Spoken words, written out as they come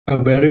A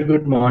very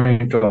good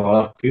morning to all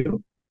of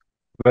you.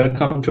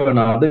 Welcome to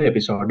another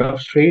episode of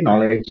Sri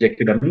Knowledge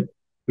Academy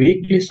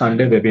weekly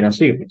Sunday webinar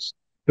series.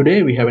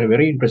 Today we have a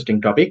very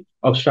interesting topic,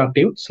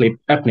 obstructive sleep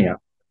apnea.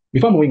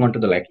 Before moving on to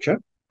the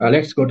lecture,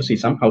 let's go to see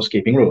some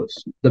housekeeping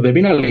rules. The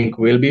webinar link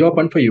will be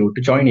open for you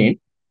to join in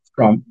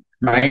from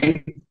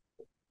 9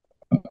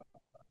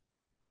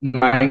 to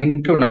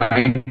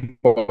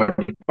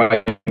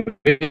 9:45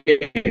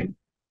 a.m.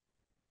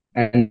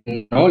 and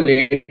no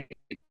late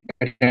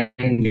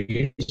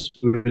attendees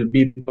will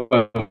be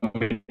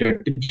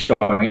permitted to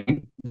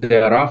join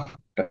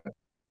thereafter.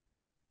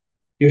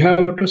 You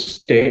have to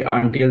stay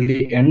until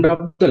the end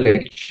of the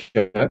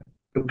lecture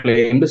to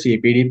claim the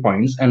CPD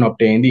points and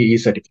obtain the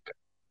e-certificate.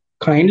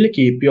 Kindly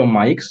keep your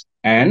mics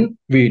and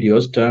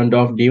videos turned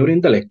off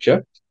during the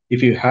lecture.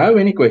 If you have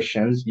any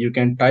questions, you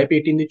can type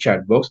it in the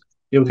chat box.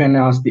 You can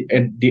ask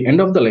at the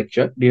end of the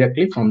lecture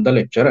directly from the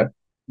lecturer.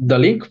 The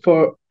link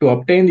for to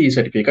obtain the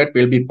certificate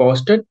will be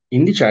posted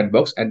in the chat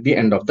box at the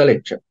end of the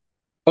lecture.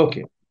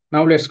 Okay,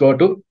 now let's go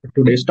to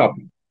today's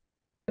topic.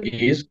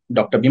 Is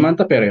Dr.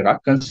 Bimantha Perera,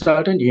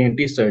 consultant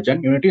ENT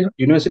surgeon,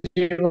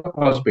 University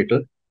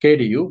Hospital,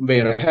 KDU,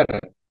 Werahara.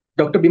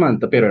 Dr.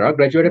 Bimantha Perera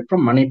graduated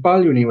from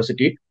Manipal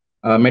University,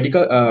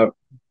 Manipal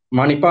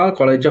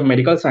College of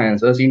Medical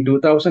Sciences in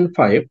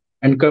 2005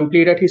 and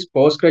completed his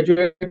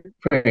postgraduate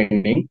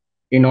training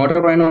in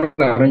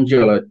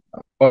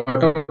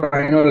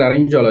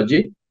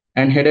otorhinolaryngology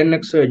and head and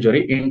neck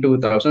surgery in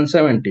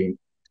 2017.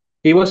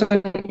 He was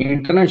an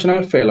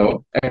international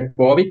fellow at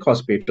Warwick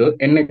Hospital,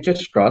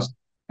 NHS Trust,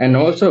 and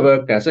also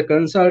worked as a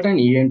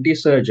consultant ENT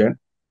surgeon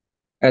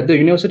at the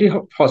University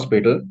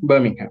Hospital,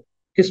 Birmingham.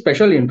 His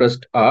special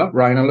interests are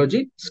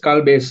rhinology,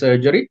 skull-base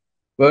surgery,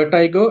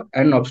 vertigo,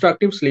 and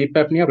obstructive sleep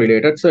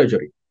apnea-related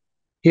surgery.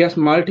 He has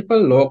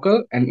multiple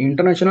local and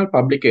international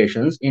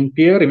publications in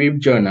peer-reviewed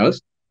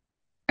journals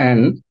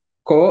and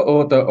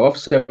co-author of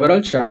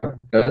several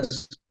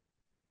chapters.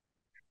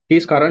 He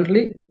is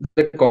currently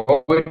the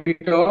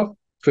co-editor of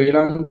Sri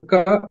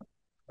Lanka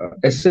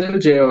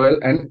SLJOL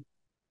and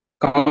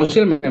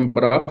council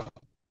member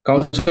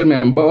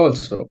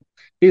also.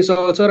 He is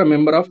also a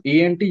member of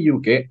ENT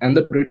UK and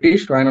the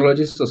British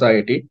Rhinology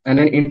Society and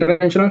an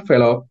international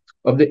fellow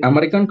of the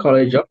American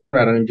College of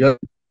Rhinology.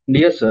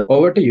 Dear sir,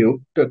 over to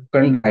you to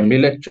conduct the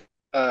lecture.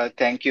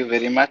 Thank you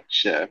very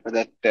much for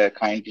that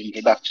kind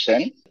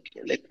introduction.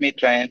 Okay, let me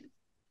try and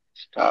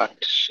start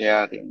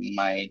sharing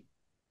my.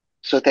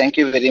 So thank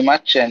you very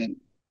much and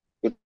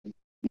good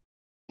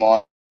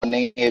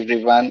morning,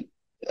 everyone.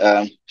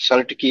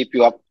 Sorry to keep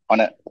you up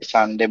on a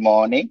Sunday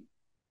morning,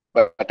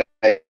 but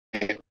I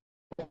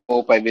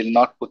hope I will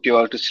not put you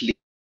all to sleep.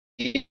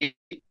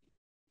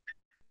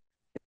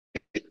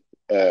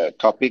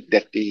 Topic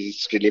that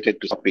is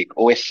related to topic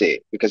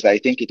OSA, because I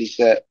think it is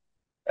a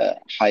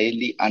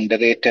highly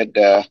underrated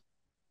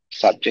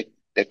subject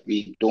that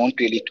we don't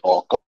really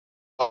talk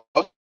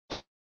about.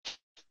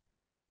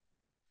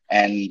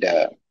 And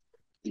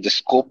the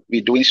scope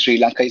we do in Sri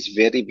Lanka is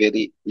very,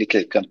 very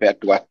little compared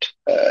to what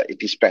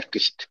it is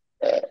practiced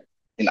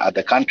in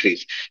other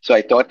countries. So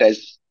I thought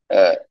as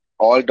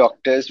all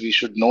doctors, we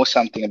should know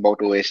something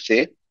about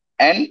OSA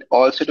and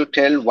also to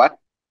tell what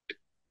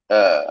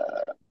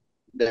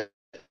the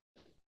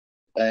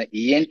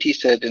ENT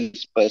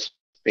surgeon's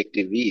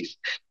perspective is,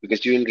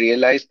 because you will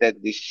realize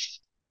that this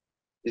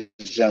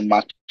is a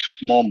much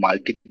more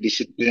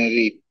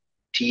multidisciplinary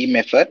team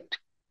effort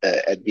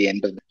at the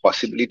end of the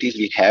possibilities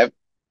we have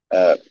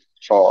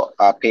for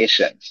our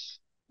patients.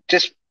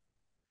 Just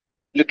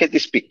look at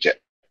this picture.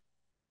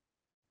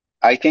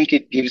 I think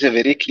it gives a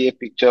very clear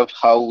picture of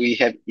how we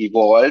have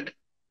evolved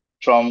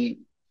from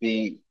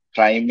being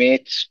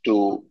primates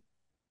to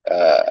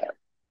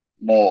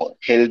more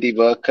healthy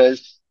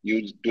workers,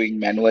 doing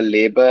manual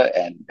labor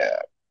and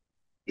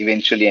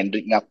eventually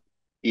ending up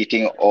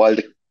eating all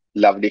the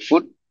lovely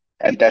food.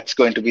 And that's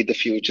going to be the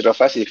future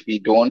of us if we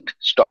don't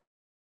stop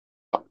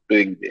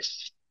doing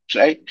this,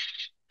 right?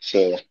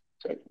 So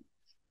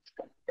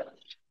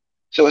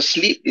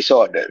sleep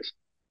disorders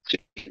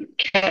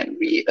can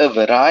be a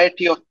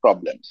variety of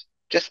problems.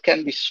 Just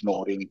can be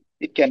snoring,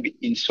 it can be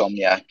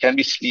insomnia, can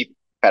be sleep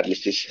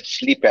paralysis,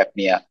 sleep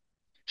apnea.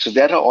 So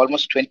there are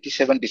almost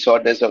 27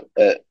 disorders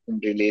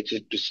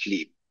related to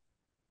sleep.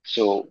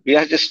 So we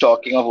are just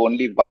talking of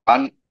only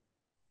one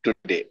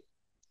today,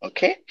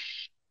 okay?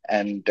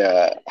 And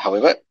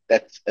however,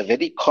 that's a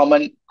very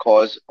common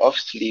cause of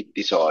sleep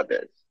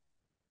disorders.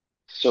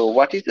 So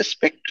what is the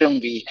spectrum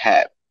we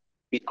have?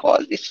 We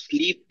call this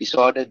sleep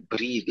disordered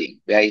breathing,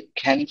 where it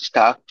can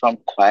start from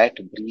quiet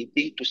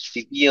breathing to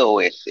severe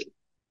OSA,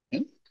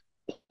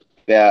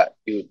 where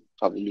you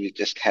probably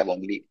just have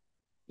only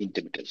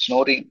intermittent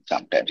snoring,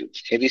 sometimes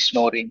it's heavy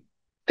snoring.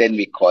 Then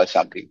we call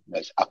something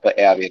as upper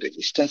airway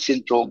resistance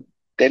syndrome.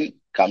 Then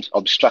comes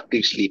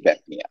obstructive sleep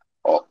apnea,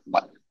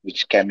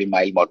 which can be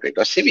mild, moderate,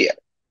 or severe.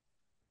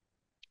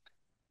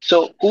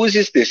 So whose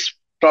is this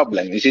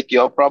problem? Is it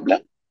your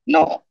problem?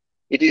 No,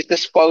 it is the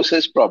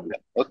spouse's problem,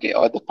 okay,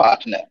 or the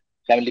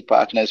family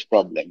partner's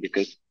problem,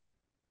 because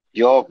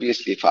you're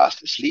obviously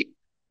fast asleep,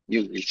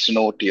 You will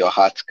snore to your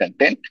heart's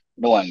content.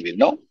 No one will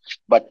know.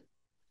 But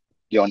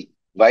your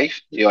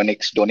wife, your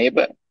next door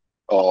neighbor,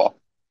 or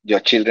your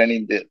children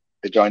in the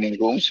adjoining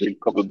rooms will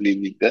probably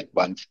be the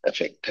ones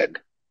affected.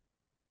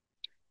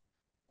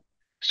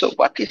 So,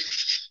 what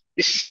is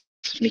this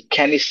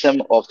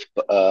mechanism of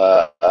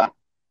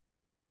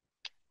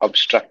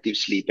obstructive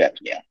sleep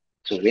apnea?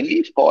 So, when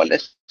we fall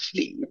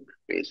asleep,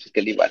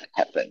 basically what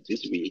happens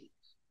is we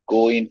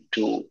go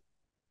into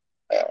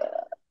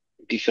uh,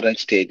 different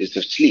stages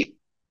of sleep,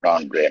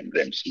 non-REM,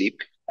 REM sleep,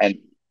 and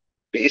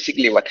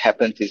basically what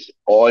happens is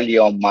all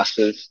your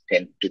muscles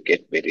tend to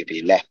get very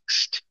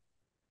relaxed.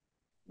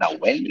 Now,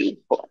 when you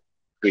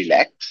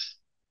relax,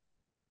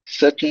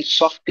 certain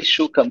soft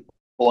tissue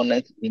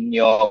components in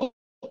your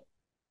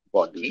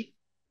body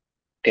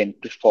tend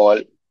to fall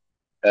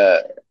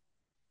uh,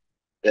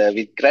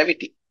 with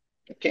gravity.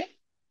 Okay,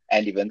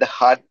 and even the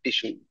hard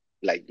tissue,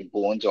 like the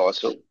bones,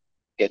 also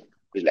get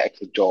relaxed.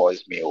 The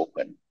jaws may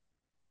open,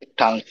 the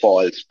tongue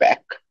falls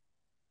back,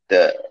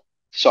 the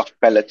soft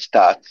palate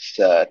starts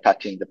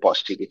touching the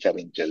posterior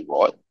pharyngeal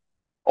wall.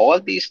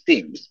 All these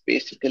things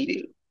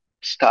basically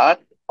start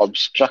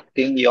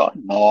obstructing your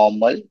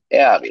normal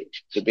airway.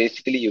 So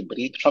basically, you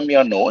breathe from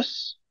your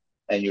nose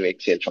and you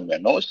exhale from your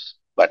nose.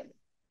 But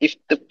if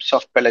the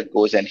soft palate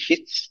goes and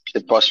hits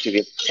the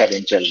posterior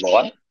pharyngeal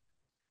wall,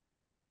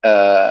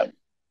 uh,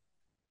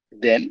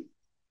 then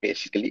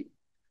basically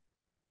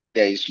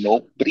there is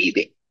no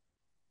breathing.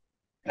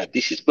 Now,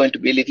 this is going to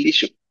be a little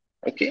issue,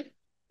 okay?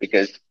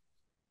 Because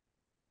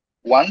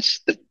once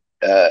the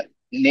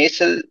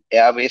nasal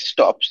airway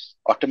stops,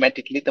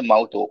 automatically the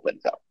mouth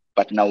opens up.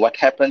 But now what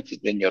happens is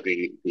when you're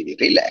really, really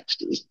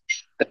relaxed is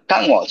the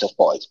tongue also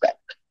falls back.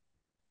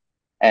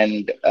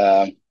 And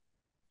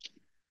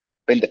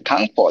when the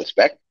tongue falls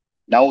back,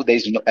 now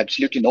there's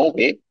absolutely no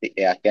way the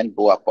air can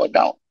go up or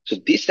down. So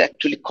this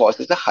actually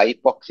causes a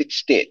hypoxic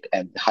state.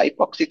 And the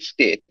hypoxic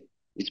state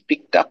is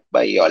picked up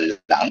by your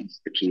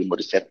lungs, the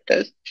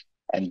chemoreceptors.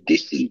 And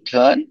this in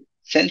turn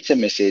sends a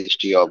message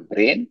to your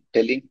brain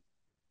telling,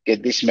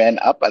 get this man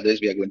up, otherwise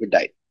we are going to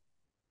die.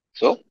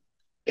 So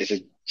there's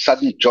a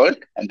sudden jolt,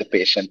 and the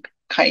patient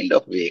kind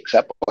of wakes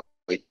up,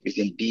 or is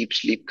in deep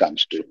sleep,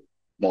 comes to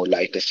more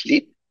lighter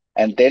sleep,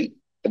 and then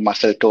the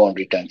muscle tone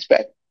returns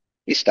back.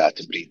 He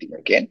starts breathing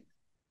again,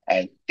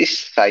 and this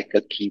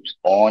cycle keeps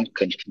on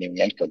continuing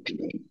and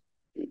continuing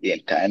the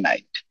entire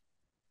night.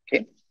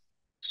 Okay,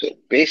 so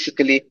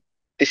basically,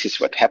 this is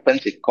what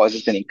happens. It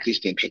causes an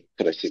increased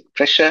intrathoracic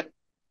pressure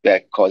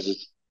that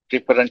causes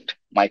recurrent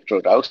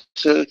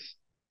microarousals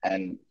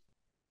and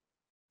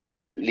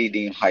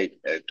leading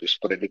to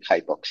sporadic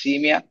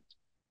hypoxemia.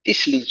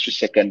 This leads to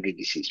secondary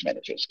disease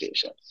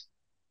manifestations.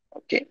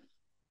 Okay.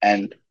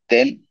 And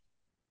then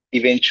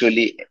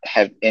eventually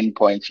have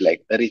endpoints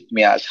like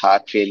arrhythmias,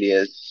 heart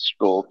failures,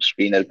 strokes,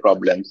 renal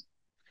problems,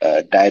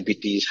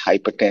 diabetes,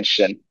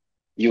 hypertension,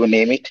 you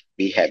name it,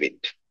 we have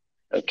it.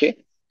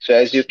 Okay. So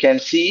as you can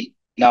see,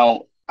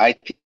 now I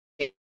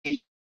think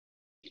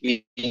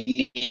we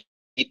need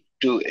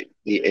to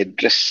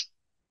address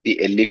the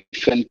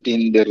elephant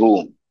in the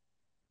room.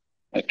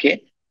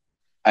 Okay.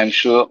 I'm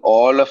sure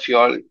all of you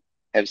all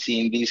have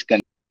seen these,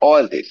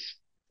 all this,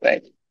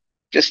 right?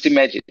 Just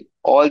imagine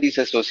all these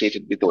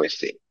associated with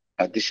OSA.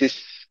 Now,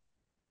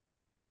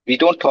 we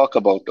don't talk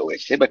about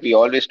OSA, but we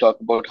always talk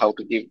about how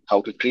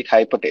to treat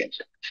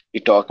hypertension. We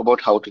talk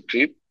about how to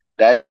treat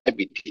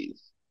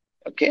diabetes,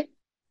 okay?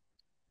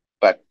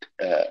 But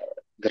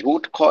the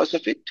root cause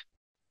of it,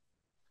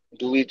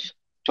 do we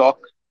talk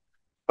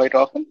quite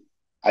often?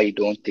 I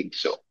don't think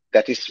so.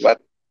 That is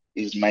what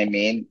is my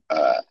main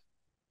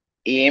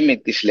aim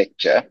in this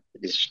lecture,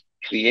 is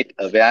create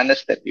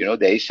awareness that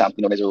there is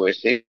something known as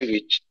OSA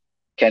which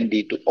can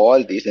lead to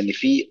all these. And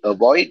if we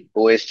avoid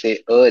OSA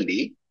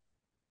early,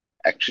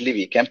 actually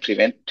we can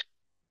prevent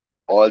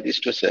all this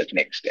to a certain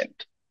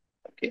extent.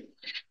 Okay.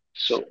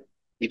 So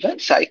even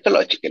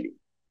psychologically,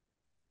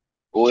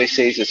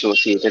 OSA is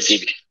associated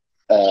with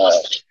uh,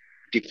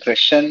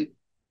 depression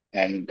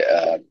and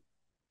uh,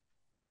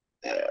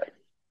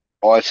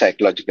 all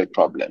psychological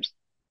problems.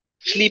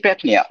 Sleep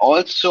apnea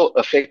also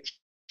affects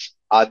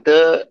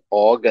other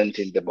organs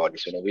in the body.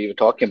 So we were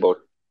talking about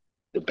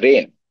the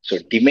brain. So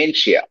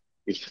dementia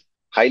is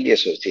highly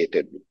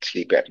associated with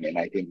sleep apnea. And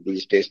I think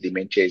these days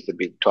dementia is the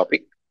big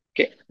topic.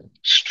 Okay.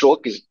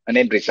 Stroke is an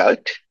end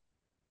result.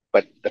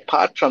 But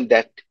apart from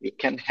that, you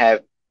can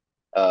have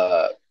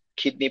uh,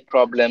 kidney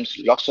problems,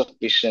 loss of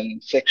vision,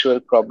 sexual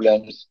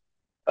problems,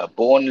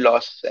 bone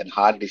loss, and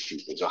heart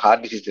disease. So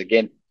heart disease,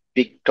 again,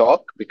 big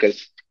talk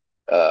because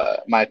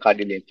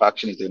myocardial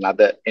infarction is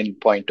another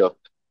endpoint of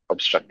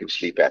obstructive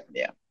sleep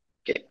apnea.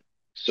 Okay.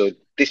 So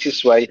this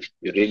is why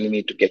you really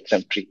need to get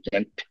some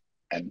treatment,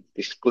 and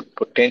this could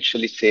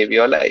potentially save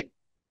your life.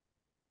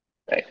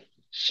 Right.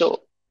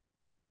 So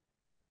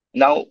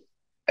now,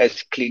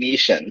 as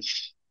clinicians,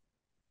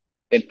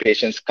 when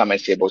patients come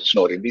and say about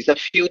snoring, these are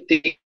few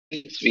things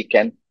we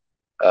can,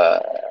 uh,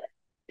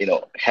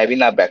 have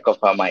in our back of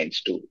our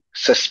minds to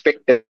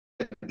suspect that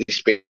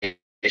this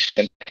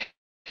patient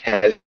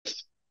has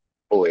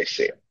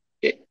OSA.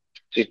 Okay.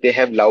 So if they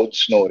have loud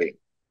snoring,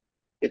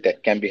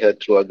 that can be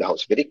heard throughout the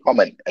house. Very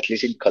common, at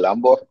least in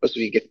Colombo, of course,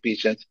 we get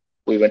patients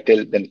who even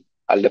tell them,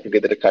 Allah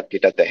together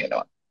kattita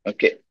tahena.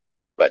 Okay.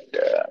 But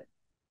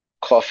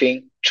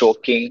coughing,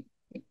 choking,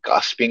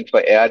 gasping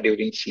for air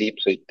during sleep.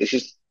 So this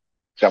is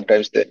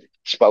sometimes the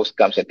spouse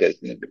comes and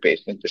tells me the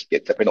patient just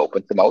gets up and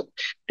opens the mouth,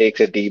 takes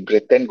a deep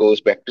breath, and goes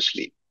back to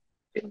sleep.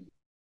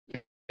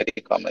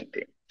 Very common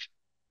thing.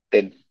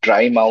 Then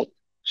dry mouth,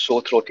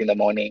 sore throat in the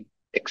morning,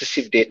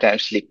 excessive daytime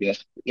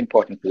sleepiness.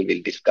 Important, we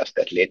will discuss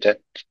that later.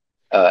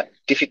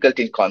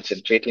 Difficulty in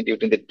concentrating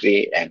during the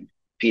day and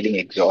feeling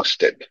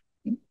exhausted.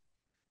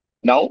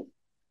 Now,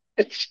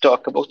 let's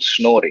talk about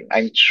snoring.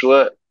 I'm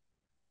sure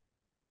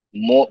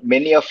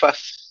many of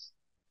us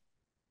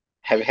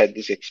have had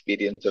this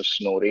experience of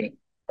snoring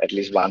at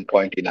least one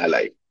point in our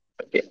life.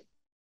 Okay,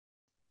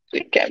 so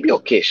it can be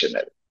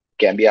occasional,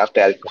 can be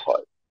after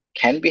alcohol,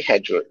 can be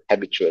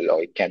habitual,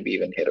 or it can be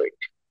even heroic.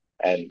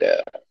 And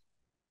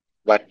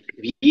what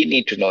we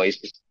need to know is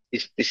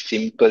this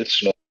simple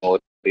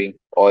snoring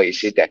or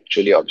is it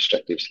actually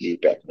obstructive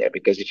sleep apnea?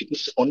 Because if it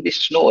is only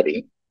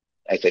snoring,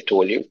 as I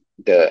told you,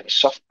 the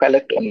soft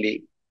palate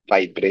only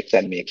vibrates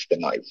and makes the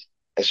noise.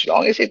 As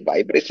long as it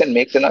vibrates and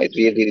makes a noise,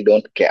 we really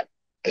don't care.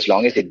 As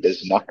long as it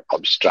does not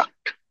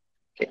obstruct.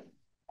 Okay.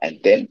 And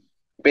then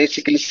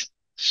basically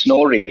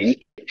snoring.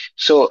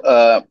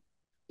 So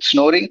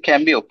snoring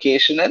can be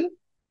occasional,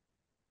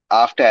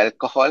 after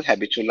alcohol,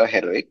 habitual or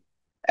heroic.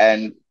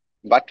 And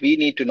what we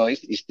need to know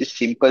is this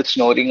simple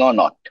snoring or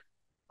not?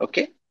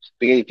 Okay.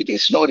 Because if it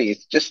is snoring,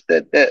 it's just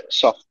that the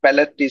soft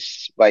palate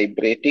is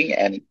vibrating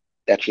and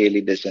that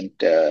really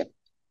doesn't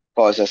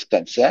cause us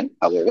concern.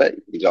 However,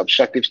 with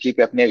obstructive sleep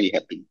apnea, we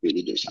have to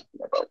really do something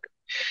about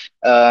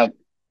it.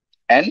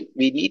 And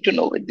we need to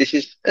know if this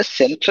is a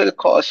central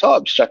cause or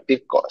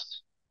obstructive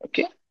cause.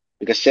 Okay.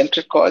 Because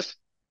central cause,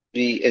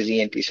 we as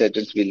ENT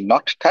surgeons will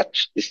not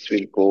touch. This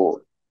will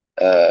go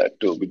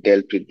to be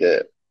dealt with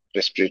the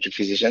respiratory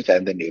physicians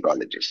and the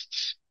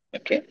neurologists.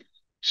 Okay.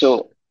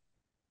 So,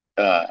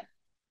 uh,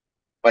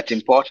 what's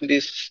important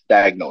is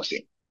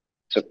diagnosing.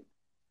 So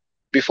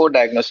before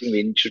diagnosing,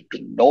 we should to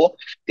know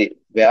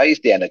where is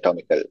the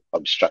anatomical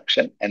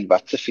obstruction and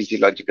what's the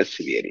physiological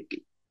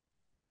severity.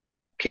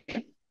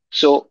 Okay.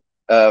 So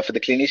for the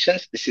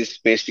clinicians, this is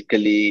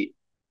basically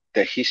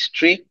the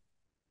history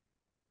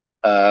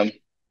um,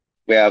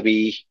 where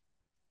we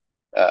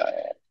uh,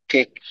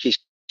 take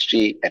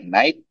history at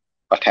night,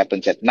 what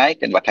happens at night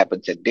and what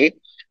happens at day.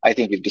 I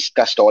think we've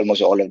discussed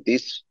almost all of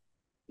this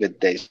with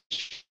the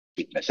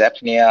sleep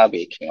apnea,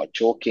 waking or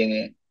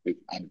choking, with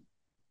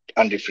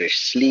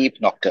unrefreshed sleep,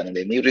 nocturnal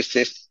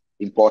enuresis,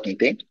 important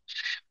thing,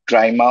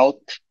 dry mouth,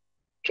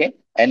 okay,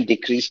 and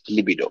decreased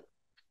libido.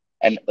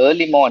 And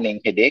early morning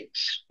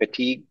headaches,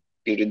 fatigue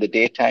during the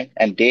daytime,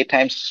 and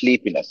daytime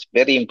sleepiness,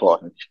 very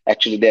important.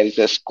 Actually, there is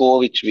a score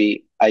which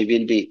I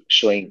will be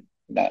showing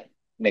in the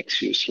next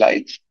few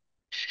slides,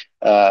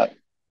 uh,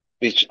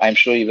 which I'm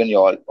sure even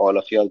all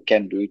of you all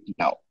can do it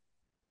now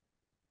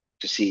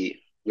to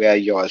see where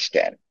you all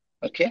stand.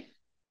 Okay,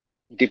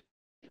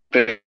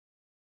 depression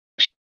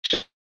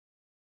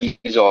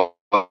is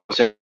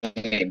also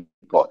an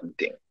important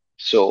thing.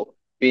 So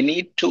we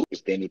need to,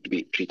 they need to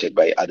be treated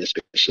by other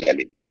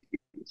specialties.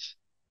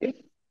 Okay?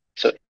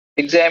 So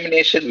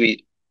examination,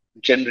 we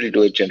generally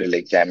do a general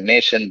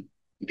examination,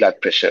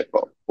 blood pressure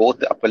for both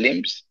the upper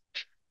limbs,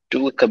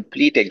 do a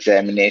complete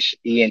examination,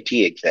 ENT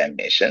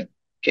examination,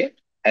 okay,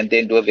 and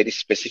then do a very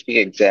specific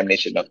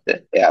examination of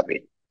the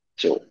airway.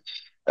 So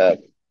uh,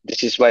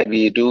 this is why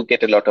we do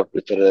get a lot of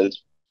referrals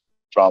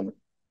from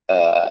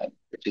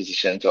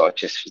physicians or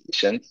chest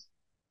physicians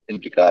in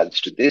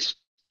regards to this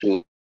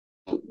to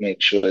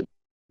make sure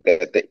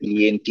that the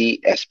ENT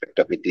aspect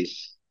of it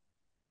is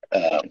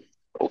um,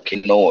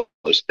 okay, knows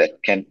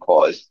that can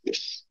cause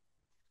this.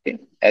 Okay.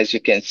 As you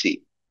can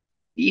see,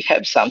 we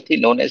have something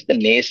known as the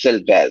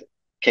nasal valve.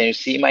 Can you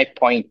see my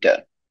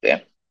pointer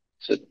there?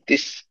 So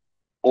this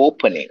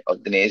opening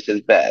of the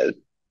nasal valve,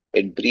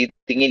 when breathing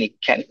in,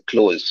 it can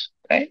close,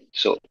 right?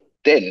 So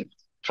then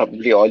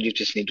probably all you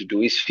just need to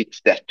do is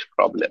fix that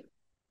problem.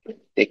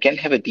 They can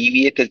have a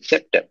deviated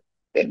septum.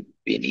 Then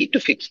we need to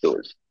fix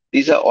those.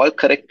 These are all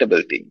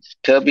correctable things.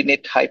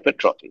 Turbinate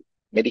hypertrophy.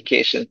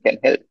 Medication can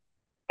help.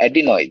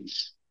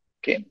 Adenoids.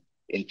 Okay.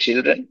 In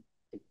children,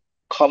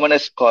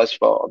 commonest cause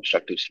for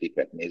obstructive sleep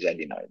apnea is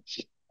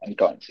adenoids and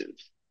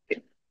tonsils.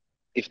 Okay.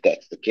 If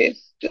that's the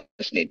case,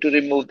 just need to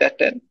remove that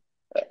and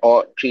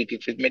or treat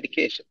it with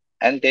medication.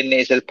 And then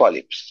nasal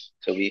polyps.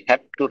 So we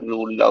have to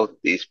rule out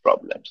these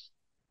problems.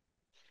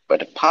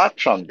 But apart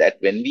from that,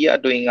 when we are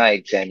doing our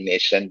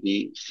examination,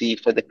 we see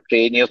for the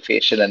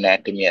craniofacial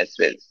anatomy as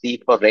well,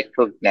 see for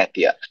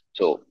retrognathia.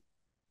 So,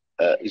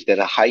 is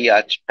there a high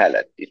arch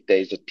palate? If there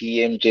is a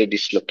TMJ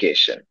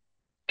dislocation,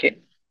 okay?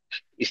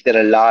 Is there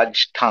a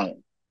large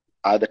tongue?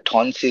 Are the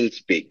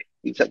tonsils big?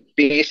 These are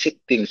basic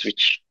things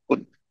which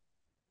could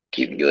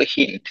give you a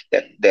hint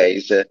that there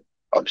is a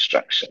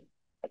obstruction,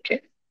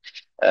 okay?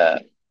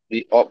 Uh,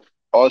 we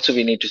also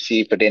we need to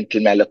see for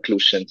dental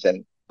malocclusions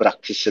and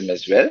bruxism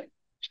as well.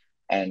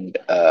 And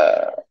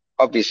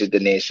obviously the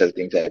nasal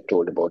things I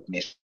told about,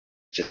 nasal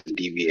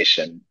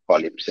deviation,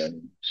 polyps,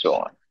 and so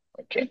on.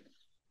 Okay.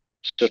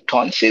 So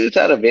tonsils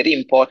are a very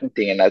important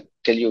thing, and I'll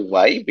tell you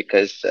why.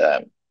 Because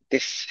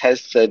this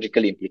has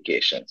surgical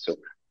implications. So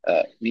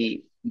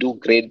we do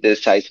grade the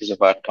sizes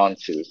of our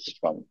tonsils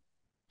from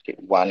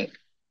 1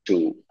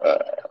 to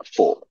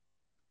 4,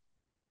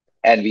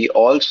 and we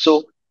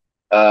also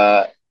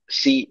uh,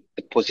 see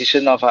the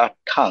position of our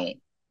tongue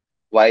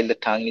while the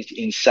tongue is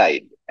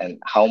inside, and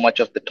how much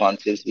of the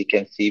tonsils we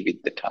can see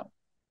with the tongue.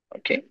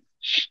 Okay,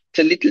 it's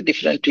a little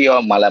different to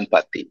your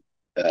Malampati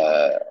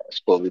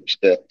score, which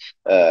the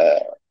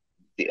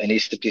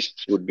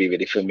anesthetists would be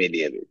very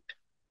familiar with.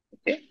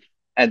 Okay,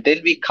 and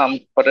then we come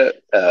for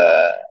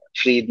a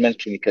Friedman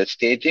clinical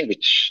staging,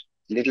 which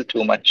is a little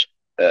too much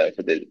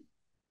for the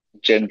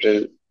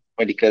general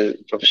medical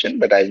profession,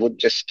 but I would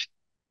just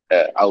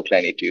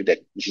outline it to you that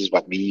this is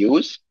what we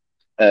use.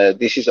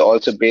 This is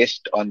also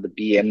based on the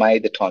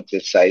BMI, the tonsil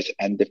size,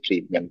 and the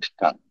Friedman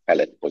tongue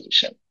palate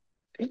position.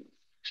 Okay.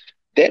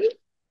 Then,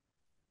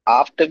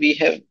 after we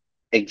have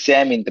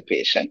examined the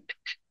patient,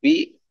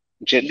 we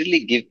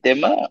generally give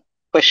them a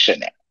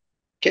questionnaire.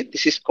 Okay,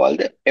 this is called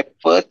the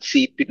Epworth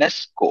Sleepiness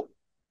Score.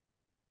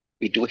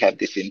 We do have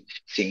this in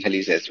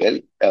Sinhalese as well,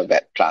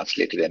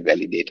 translated and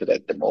validated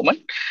at the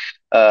moment.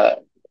 Uh,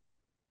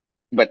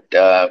 but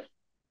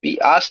we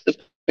ask the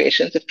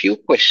patients a few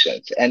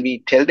questions and we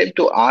tell them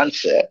to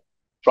answer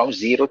from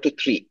 0 to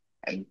 3.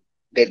 And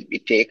then we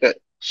take a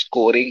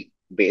scoring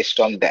based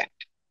on that.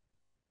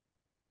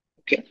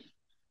 Okay.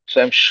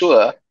 So I'm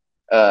sure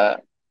uh,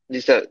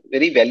 these are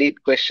very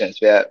valid questions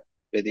where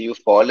whether you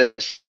fall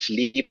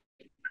asleep,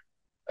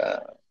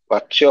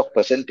 what's your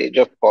percentage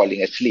of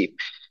falling asleep?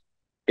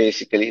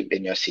 Basically,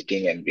 when you're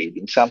sitting and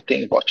reading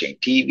something, watching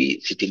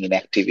TV, sitting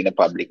inactive in a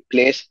public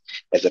place,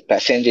 as a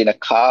passenger in a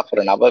car for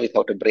an hour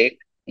without a break,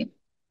 hmm,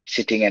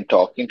 sitting and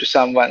talking to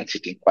someone,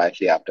 sitting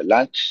quietly after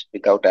lunch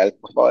without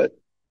alcohol,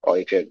 or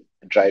if you're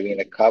driving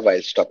in a car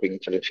while stopping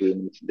for a few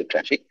minutes in the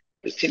traffic.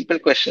 Simple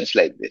questions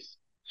like this.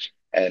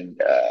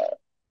 And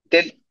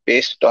then,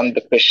 based on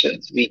the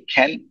questions, we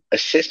can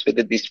assess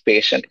whether this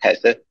patient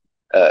has a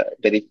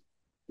very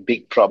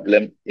big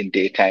problem in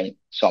daytime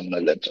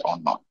somnolence or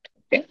not.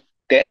 Okay.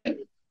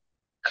 Then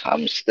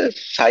comes the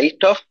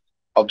site of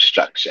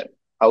obstruction.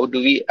 How do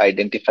we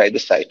identify the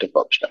site of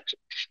obstruction?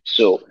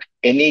 So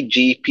any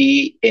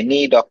GP,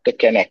 any doctor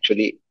can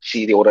actually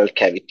see the oral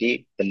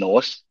cavity, the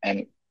nose,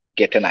 and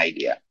get an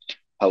idea.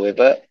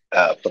 However,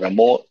 for a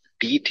more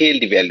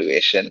detailed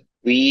evaluation,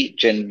 we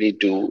generally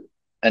do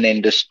an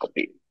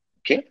endoscopy,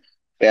 okay,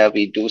 where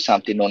we do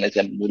something known as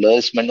a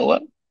Muller's maneuver,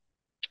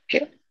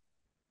 okay,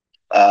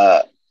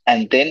 uh,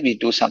 and then we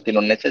do something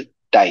known as a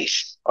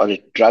DICE, or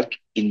a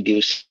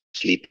drug-induced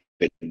sleep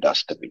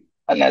endoscopy.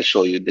 And I'll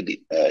show you the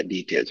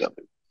details of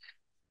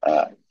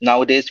it.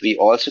 Nowadays, we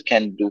also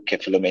can do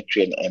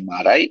cephalometry and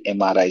MRI.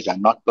 MRIs are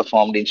not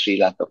performed in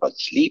Sri Lanka for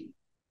sleep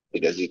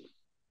because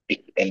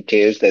it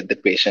entails that the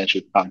patient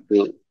should come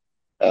to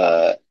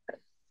uh,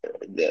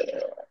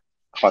 the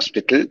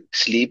hospital,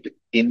 sleep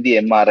in the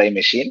MRI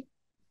machine.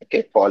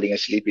 Okay, falling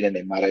asleep in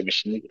an MRI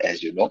machine,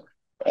 as you know,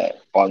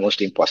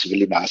 almost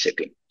impossible in our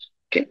setting.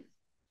 Okay,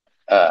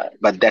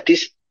 but that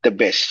is the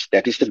best.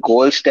 That is the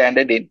gold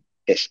standard in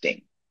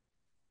testing.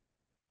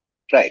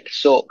 Right.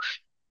 So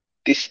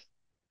this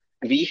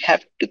we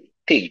have to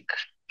think,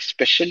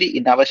 especially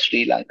in our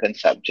Sri Lankan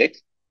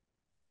subjects,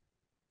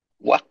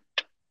 what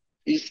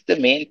is the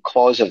main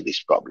cause of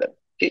this problem?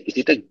 Okay, is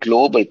it a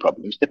global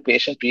problem? Is the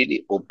patient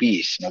really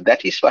obese? Now,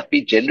 that is what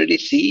we generally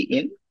see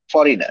in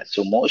foreigners.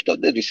 So most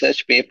of the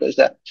research papers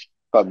are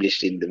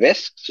published in the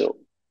West. So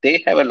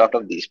they have a lot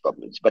of these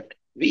problems. But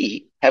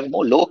we have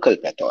more local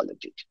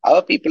pathology.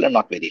 Our people are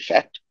not very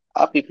fat.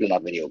 Our people are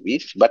not very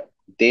obese, but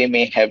they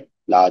may have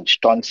large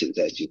tonsils,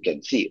 as you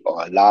can see,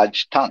 or a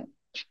large tongue,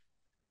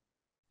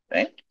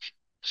 right?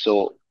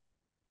 So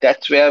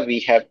that's where we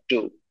have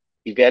to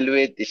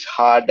evaluate this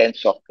hard and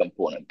soft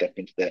component. That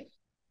means the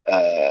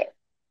uh,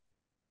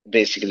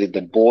 basically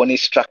the bony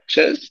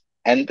structures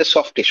and the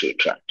soft tissue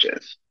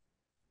structures,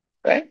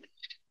 right?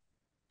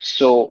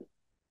 So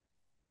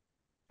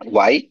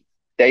why?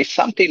 There is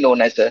something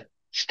known as a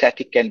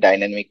static and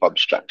dynamic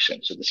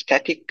obstruction. So the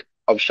static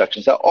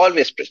obstructions are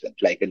always present,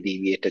 like a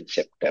deviated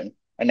septum,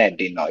 an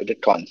adenoid, a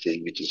tonsil,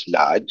 which is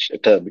large, a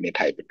turbinate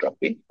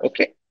hypertrophy.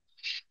 Okay.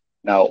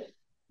 Now,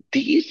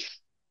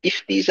 these,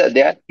 if these are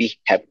there, we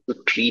have to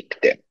treat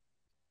them.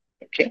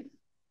 Okay.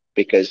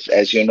 Because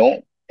as you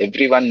know,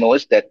 everyone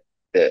knows that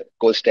the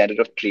gold standard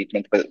of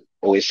treatment for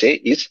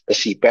OSA is a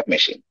CPAP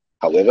machine.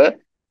 However,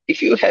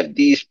 if you have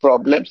these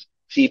problems,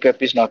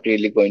 CPAP is not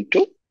really going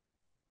to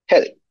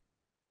help.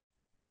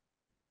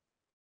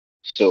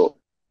 So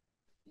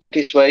that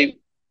is why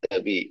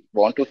we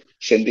want to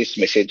send this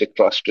message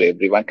across to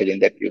everyone, telling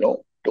that,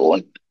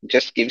 don't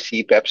just give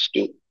CPAPs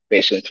to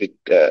patients with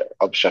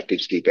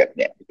obstructive sleep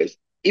apnea, because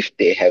if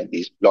they have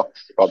these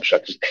blocks,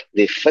 obstructions,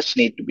 they first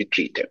need to be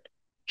treated.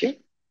 Okay.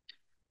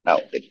 Now,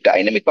 the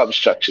dynamic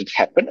obstructions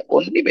happen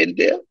only when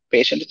the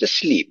patient is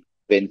asleep.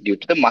 when due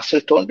to the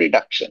muscle tone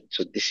reduction.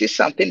 So this is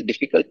something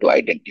difficult to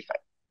identify,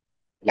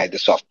 like the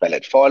soft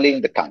palate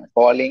falling, the tongue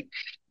falling.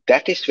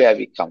 That is where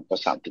we come for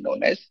something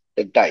known as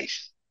the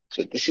dice.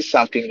 So this is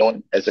something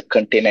known as a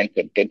container and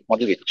content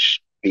model,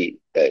 which we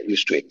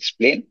used to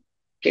explain.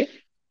 Okay,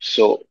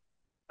 so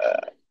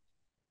uh,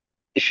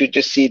 if you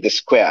just see the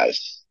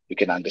squares, you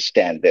can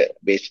understand the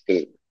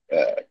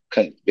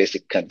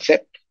basic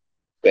concept.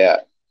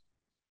 Where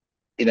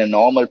in a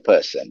normal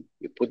person,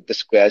 you put the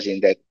squares in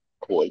that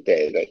hole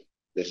there, like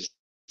there's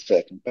a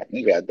certain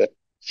pattern where the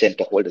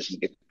center hole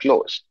doesn't get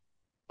closed.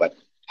 But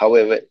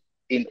however,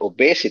 in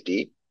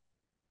obesity,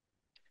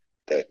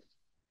 the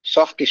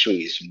soft tissue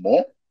is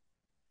more.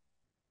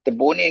 The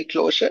bony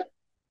enclosure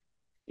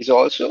is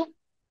also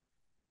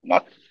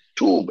not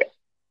too bad.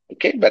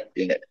 Okay, but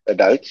in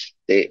adults,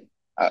 they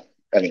are,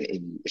 I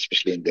mean,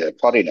 especially in the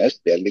foreigners,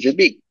 they are a little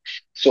big.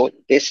 So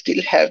they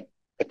still have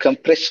a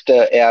compressed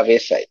airway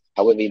site.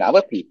 However, in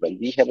our people,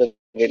 we have a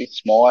very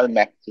small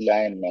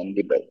maxilla and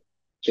mandible.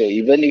 So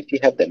even if you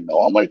have the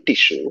normal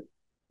tissue,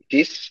 it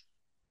is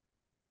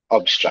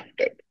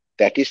obstructed.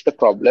 That is the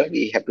problem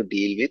we have to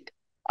deal with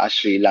our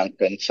Sri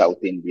Lankan,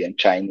 South Indian,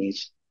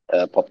 Chinese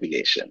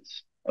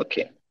populations.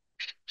 Okay.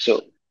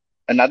 So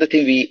another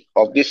thing we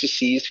obviously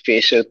see is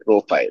facial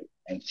profile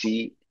and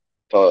see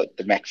for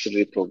the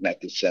maxillary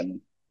prognathism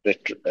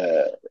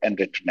and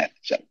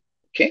retrognathism.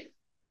 Okay,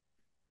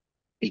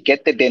 we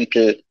get the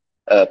dental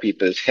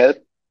people's help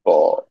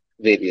for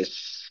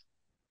various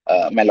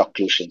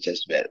malocclusions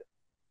as well,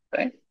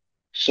 right?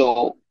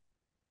 So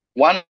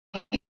one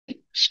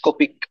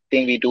scopic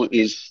thing we do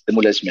is the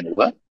Muller's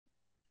maneuver.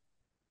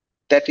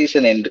 That is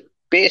an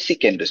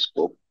basic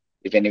endoscope.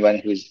 If anyone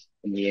who is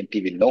in ENT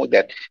will know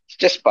that it's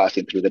just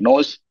passing through the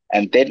nose,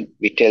 and then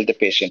we tell the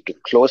patient to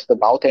close the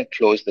mouth and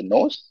close the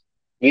nose.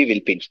 We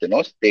will pinch the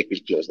nose, they will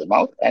close the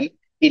mouth and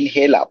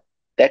inhale up.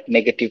 That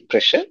negative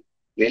pressure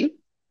will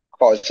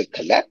cause a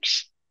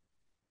collapse,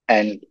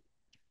 and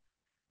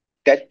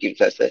that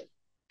gives us a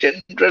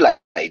general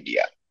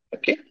idea.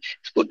 Okay,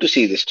 it's good to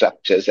see the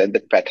structures and the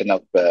pattern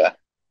of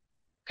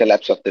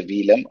collapse of the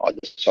velum or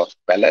the soft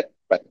palate,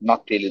 but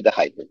not really the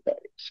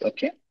hypopharynx.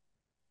 Okay,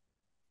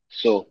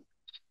 so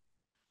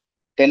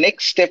the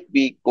next step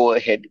we go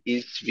ahead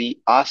is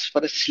we ask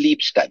for a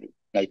sleep study.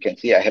 Now you can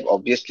see I have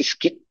obviously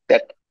skipped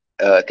that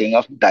thing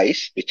of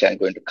dice, which I'm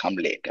going to come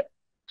later.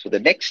 So the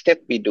next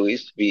step we do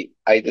is we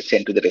either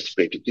send to the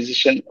respiratory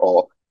physician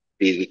or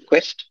we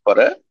request for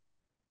a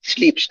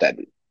sleep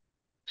study.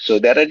 So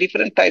there are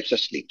different types of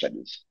sleep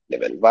studies,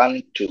 level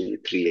 1, 2,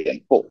 3,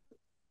 and 4.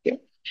 Okay.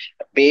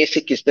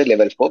 Basic is the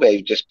level 4 where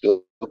you just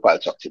do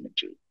pulse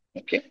oximetry.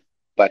 Okay.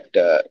 But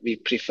we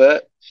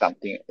prefer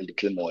something a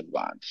little more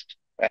advanced,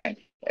 right?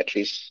 At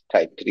least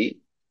type 3.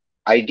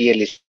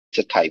 Ideally, it's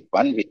a type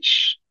 1,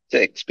 which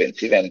is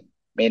expensive and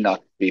may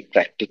not be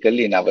practical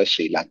in our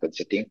Sri Lankan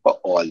setting for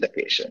all the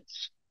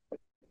patients.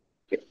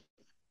 Okay.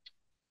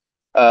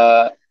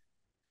 Uh,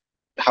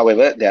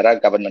 However, there are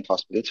government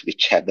hospitals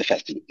which have the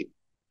facility.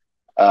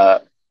 Uh,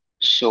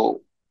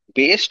 so,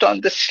 based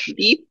on the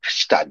sleep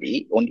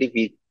study, only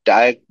we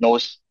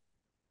diagnose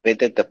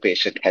whether the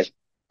patient has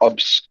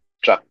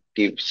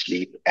obstructive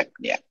sleep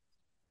apnea.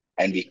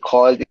 And we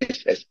call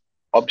this as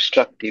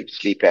obstructive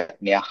sleep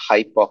apnea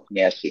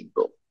hypopnea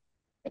syndrome.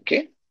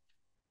 Okay.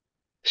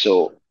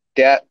 So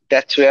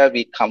that's where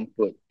we come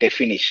to a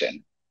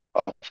definition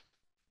of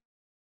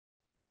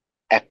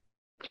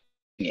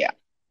apnea,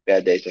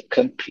 where there is a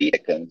complete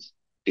seconds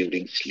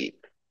during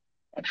sleep.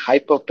 And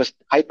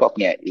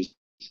hypopnea is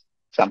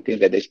something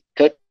where there's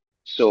 30.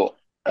 So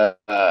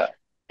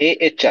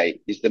AHI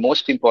is the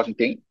most important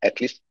thing,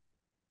 at least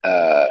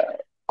uh,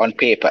 on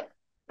paper,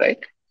 right?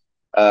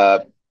 Uh,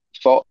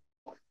 for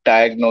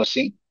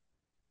diagnosing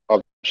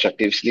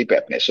obstructive sleep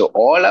apnea. So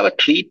all our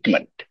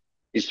treatment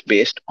is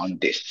based on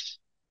this.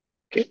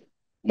 Okay,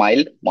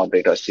 mild,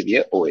 moderate, or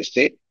severe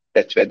OSA.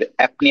 That's where the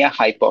apnea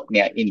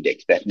hypopnea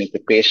index. That means the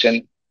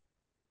patient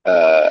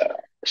uh,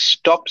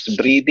 stops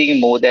breathing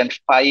more than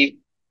 5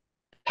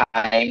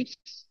 times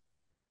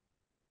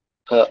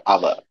per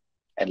hour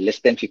and less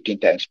than 15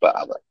 times per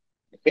hour.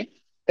 Okay,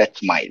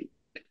 that's mild.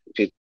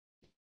 If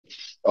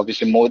it's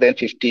obviously more than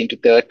 15 to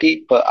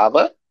 30 per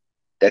hour,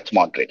 that's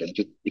moderate. And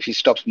if he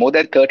stops more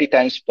than 30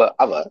 times per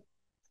hour,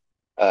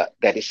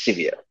 that is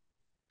severe.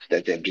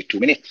 That's every 2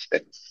 minutes.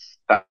 That's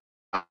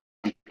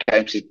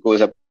sometimes it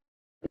goes up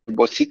to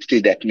about 60.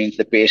 That means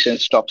the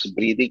patient stops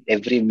breathing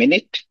every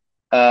minute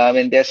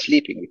when they're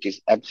sleeping, which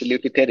is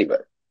absolutely terrible.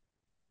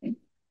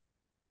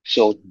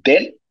 So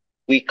then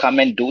we come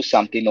and do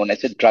something known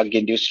as a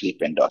drug-induced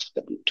sleep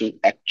endoscopy to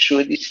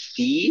actually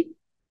see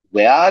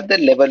where the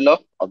level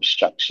of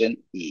obstruction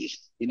is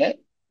in a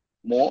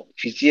more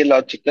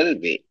physiological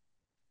way.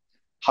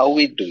 How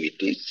we do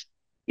it is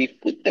we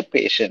bring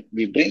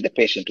the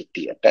patient to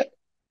theater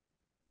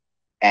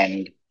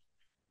and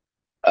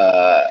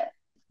uh,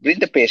 bring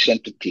the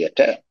patient to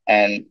theater,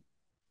 and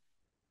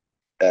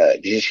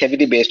this is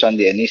heavily based on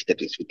the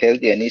anesthetist. We tell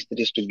the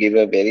anesthetist to give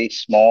a very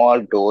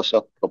small dose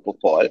of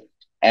propofol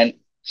and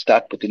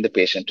start putting the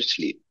patient to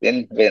sleep.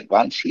 Then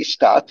once he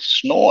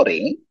starts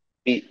snoring,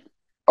 we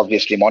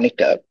obviously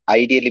monitor,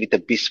 ideally with a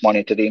BIS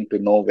monitoring to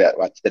know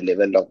what's the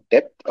level of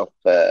depth of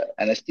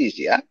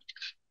anesthesia.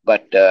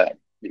 But uh,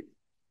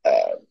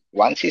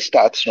 once he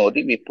starts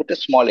snoring, we put a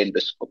small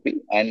endoscopy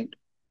and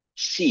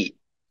see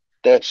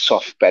the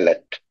soft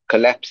palate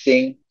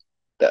collapsing,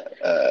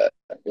 the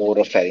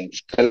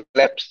oropharynx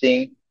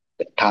collapsing,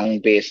 the tongue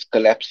base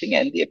collapsing,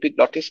 and the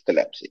epiglottis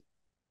collapsing.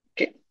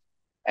 Okay,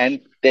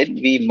 and then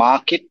we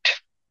mark it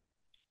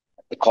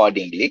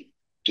accordingly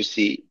to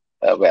see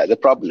where the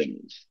problem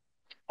is.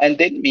 And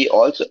then we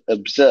also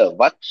observe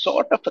what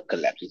sort of a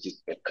collapse.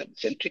 Is it a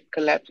concentric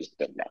collapse? Is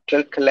it a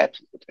lateral collapse?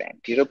 Is it an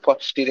anterior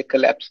posterior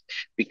collapse?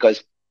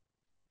 Because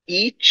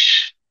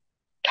each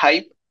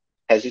type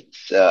has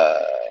its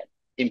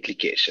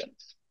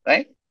implications,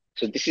 right?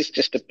 So this is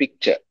just a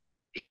picture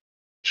to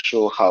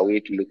show how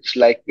it looks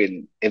like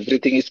when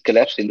everything is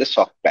collapsed in the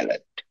soft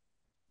palate,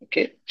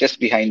 okay, just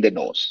behind the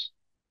nose,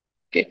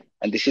 okay,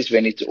 and this is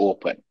when it's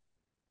open,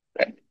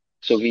 right?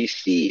 So we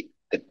see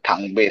the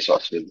tongue base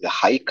also is a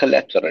high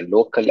collapse or a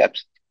low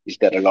collapse. Is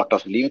there a lot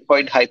of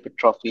lymphoid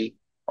hypertrophy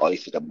or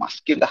is it a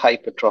muscular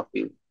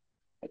hypertrophy?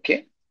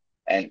 Okay,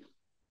 and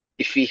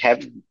if we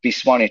have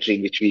BIS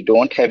monitoring, which we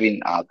don't have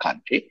in our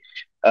country,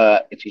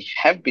 if we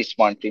have BIS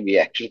monitoring, we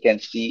actually can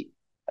see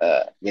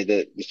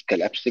whether this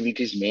collapsibility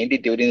is mainly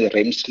during the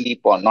REM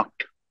sleep or not.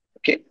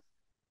 Okay,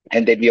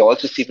 and then we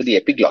also see for the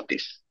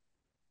epiglottis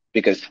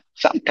because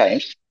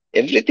sometimes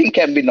everything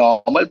can be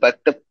normal,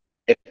 but the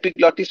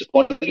epiglottis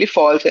only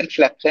falls and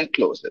flaps and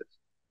closes.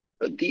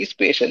 So these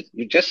patients,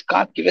 you just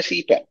can't give a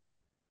CPAP.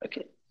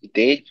 Okay,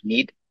 they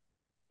need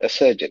a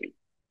surgery.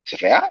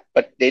 It's rare,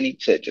 but they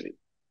need surgery.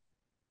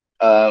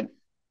 Um,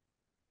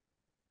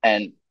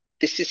 And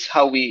this is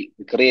how we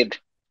grade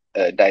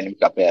dynamic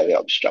upper airway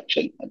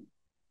obstruction. I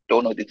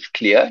don't know if it's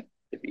clear,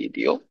 the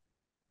video.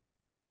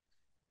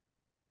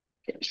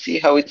 Can you see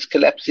how it's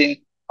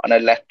collapsing on a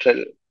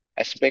lateral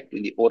aspect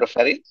in the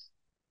oropharynx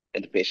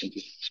and the patient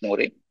is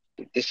snoring?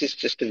 This is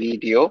just a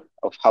video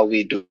of how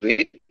we do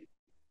it.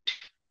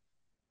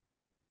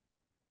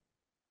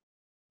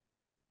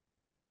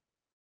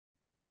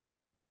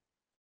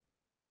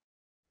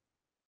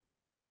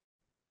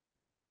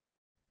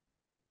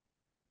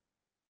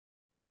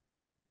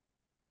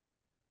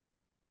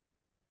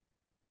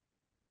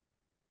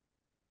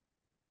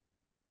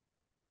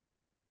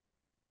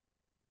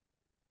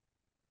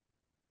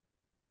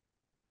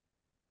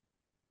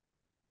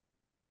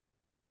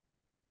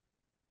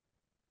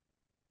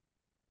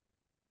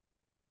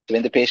 So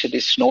when the patient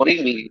is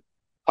snoring, we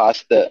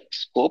pass the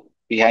scope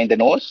behind the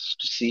nose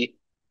to see,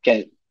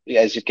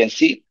 as you can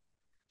see,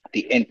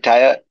 the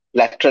entire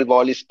lateral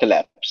wall is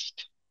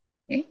collapsed.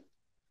 Hmm?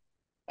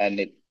 And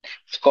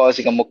it's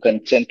causing a more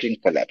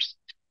concentric collapse.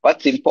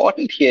 What's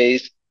important here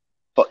is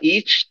for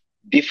each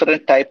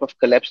different type of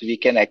collapse, we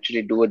can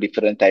actually do a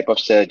different type of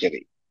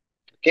surgery.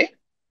 Okay.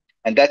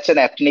 And that's an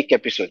apneic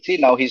episode. See,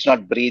 now he's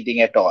not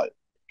breathing at all.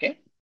 Okay.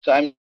 So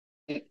I'm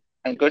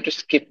going to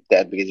skip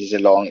that because it's a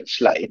long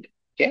slide.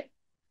 Okay.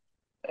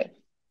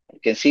 You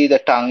can see the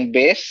tongue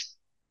base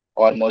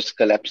almost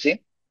collapsing.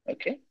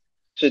 Okay.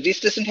 So this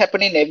doesn't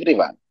happen in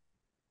everyone.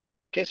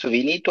 Okay. So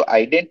we need to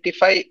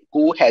identify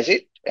who has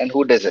it and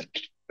who doesn't.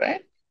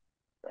 Right.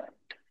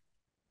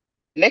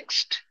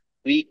 Next,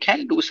 we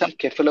can do some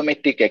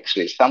cephalometric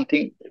X-rays,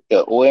 something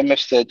the OMF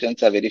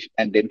surgeons are very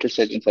and dental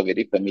surgeons are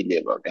very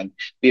familiar about, and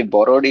we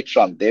borrowed it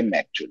from them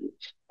actually.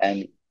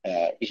 And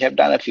we have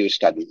done a few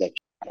studies,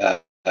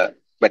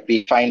 but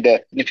we find a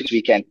significance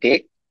we can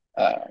take.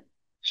 Uh,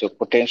 so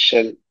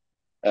potential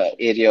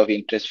area of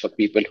interest for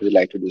people who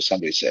like to do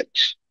some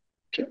research.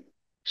 Okay.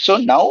 So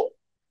now,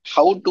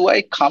 how do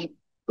I come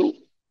to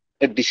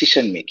a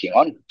decision making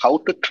on how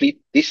to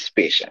treat this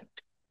patient?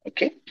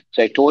 Okay.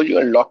 So I told you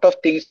a lot of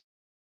things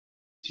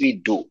we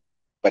do,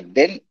 but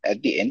then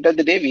at the end of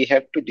the day, we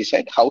have to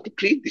decide how to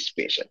treat this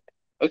patient.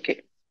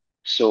 Okay.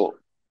 So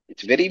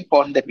it's very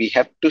important that we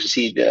have to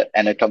see the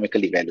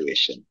anatomical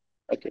evaluation.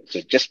 Okay.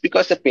 So just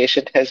because the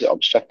patient has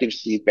obstructive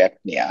sleep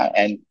apnea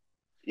and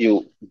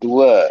you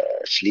do a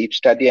sleep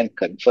study and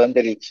confirm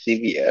that it's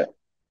severe,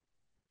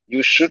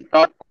 you should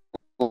not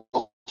go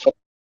for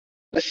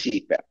the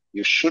CPAP.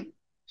 You should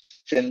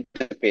send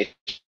the patient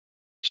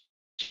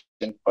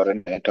for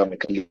an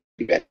anatomical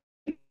evaluation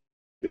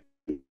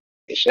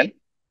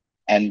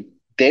and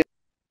then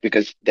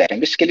because there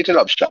can be skeletal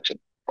obstruction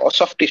or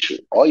soft tissue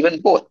or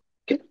even both.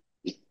 Okay?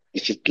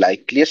 Is it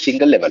likely a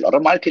single level or a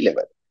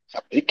multi-level?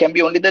 It can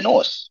be only the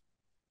nose,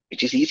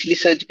 which is easily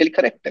surgically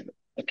correctable.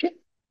 Okay,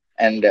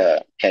 and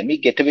can we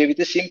get away with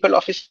a simple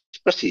office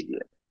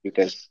procedure?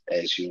 Because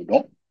as you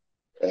know,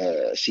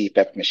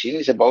 CPAP machine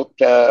is about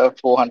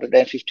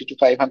 450 to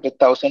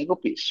 500,000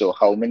 rupees. So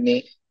how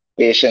many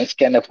patients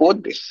can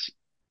afford this?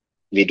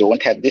 We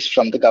don't have this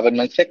from the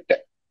government sector.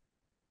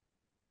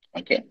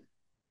 Okay,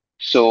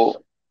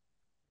 so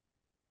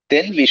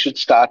then we should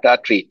start our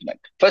treatment.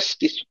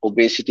 First is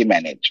obesity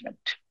management.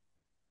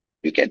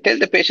 You can tell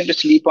the patient to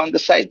sleep on the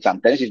side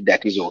sometimes if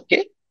that is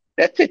okay.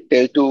 That's it.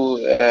 Tell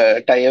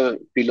to tie a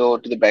pillow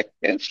to the back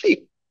and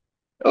sleep.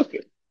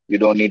 Okay. You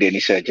don't need any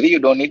surgery. You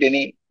don't need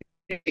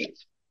anything.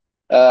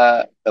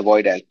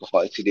 Avoid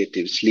alcohol,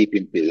 sedatives,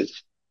 sleeping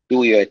pills.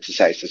 Do your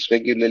exercises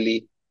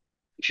regularly.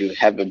 If you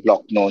have a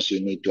blocked nose, you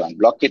need to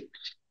unblock it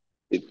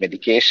with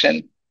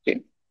medication.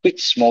 Okay. Quit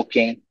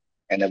smoking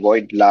and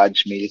avoid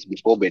large meals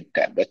before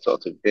bedtime. That's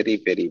also very,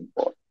 very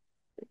important.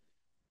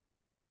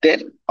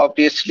 Then,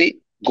 obviously,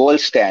 gold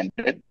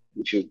standard,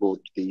 if you go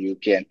to the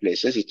UK and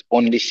places, it's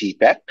only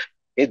CPAP.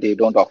 Okay, they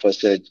don't offer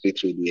surgery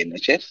through the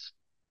NHS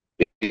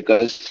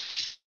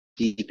because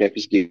CPAP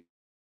is given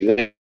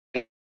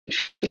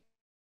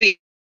free.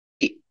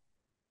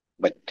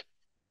 But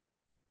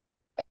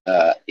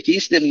it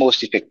is the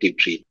most effective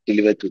treatment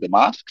delivered through the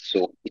mask.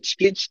 So it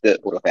splits the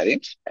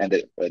oropharynx and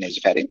the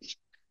nasopharynx.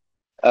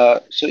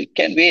 So it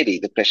can vary,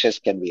 the pressures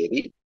can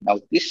vary. Now,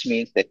 this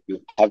means that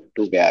you have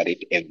to wear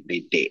it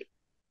every day.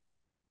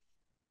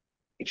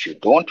 If you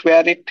don't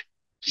wear it,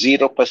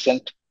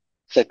 0%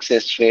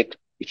 success rate.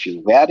 If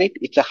you wear it,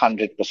 it's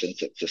 100%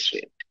 success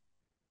rate.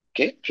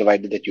 Okay,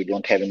 provided that you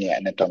don't have any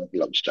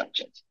anatomical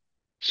obstructions.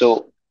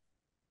 So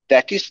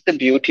that is the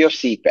beauty of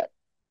CPAP.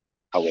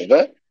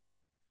 However,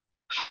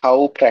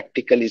 how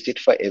practical is it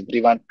for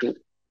everyone to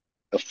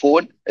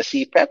afford a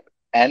CPAP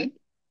and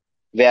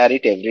wear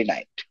it every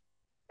night?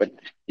 But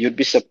you'd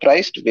be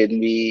surprised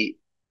when we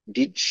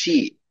did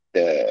see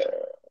the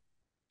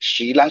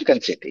Sri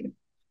Lankan setting.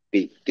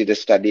 We did a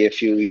study a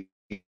few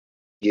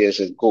years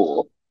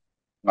ago,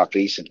 not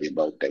recently,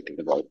 I think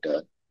about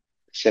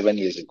 7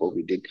 years ago.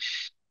 We did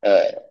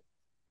uh,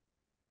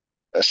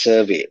 a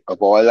survey of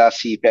all our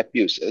CPAP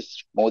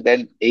users. More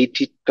than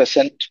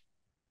 80%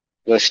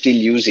 were still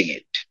using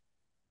it,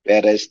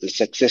 whereas the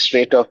success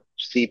rate of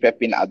CPAP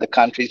in other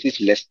countries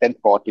is less than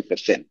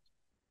 40%.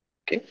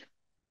 Okay.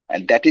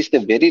 And that is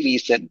the very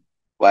reason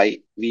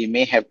why we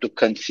may have to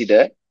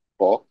consider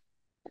for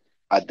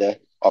other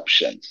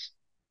options.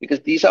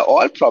 Because these are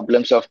all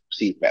problems of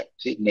CPAP.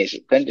 See,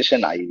 nasal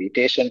congestion, eye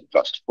irritation,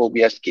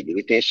 claustrophobia, skin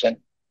irritation,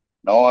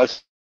 and all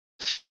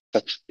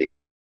such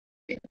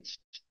things,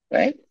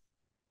 right?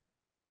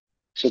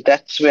 So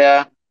that's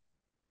where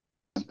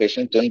some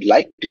patients don't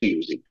like to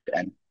use it,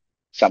 and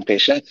some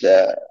patients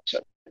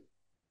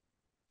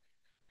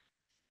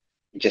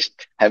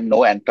just have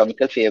no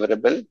anatomical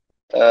favorable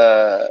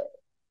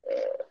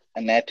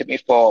anatomy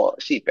for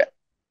CPAP,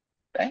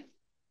 right?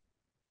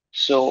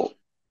 So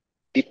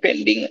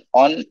depending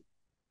on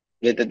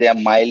whether they are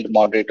mild,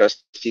 moderate, or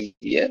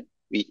severe,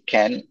 we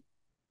can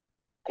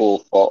go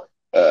for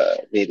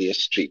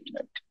various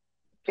treatment.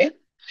 Okay,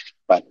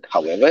 but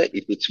however,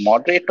 if it's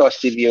moderate or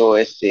severe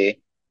OSA,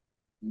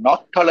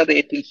 not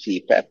tolerating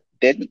CPAP,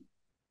 then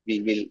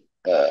we will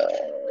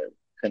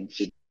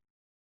consider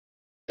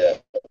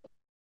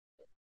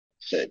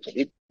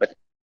surgery. But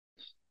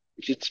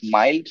if it's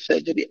mild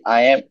surgery,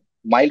 I am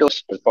mild or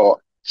for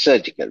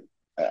surgical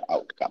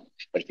outcome.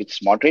 But if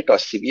it's moderate or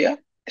severe,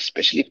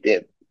 especially if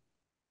they're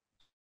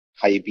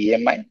high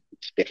BMI,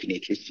 it's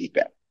definitely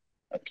CPAP.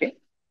 Okay,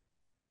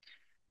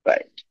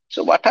 right.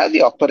 So what are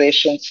the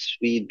operations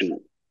we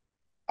do?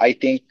 I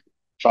think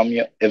from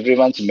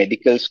everyone's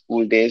medical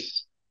school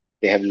days,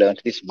 they have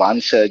learned this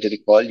one surgery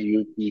called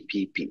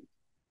UPPP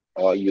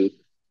or U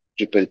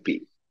triple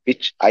P,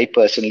 which I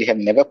personally have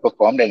never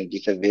performed, and it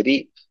is a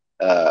very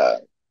uh,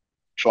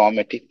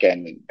 traumatic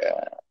and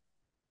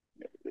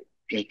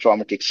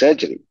traumatic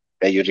surgery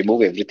where you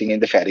remove everything in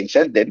the pharynx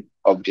and then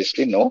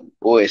obviously no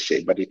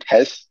OSA, but it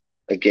has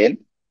again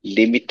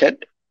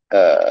limited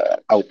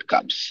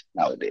outcomes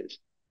nowadays.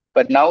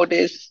 But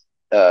nowadays,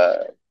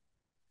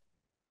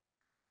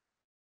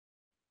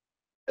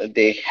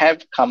 they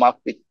have come up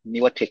with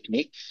newer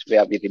techniques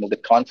where we remove the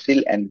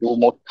tonsil and do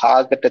more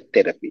targeted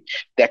therapy.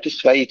 That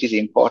is why it is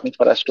important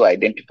for us to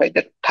identify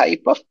the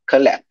type of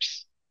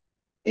collapse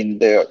in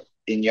the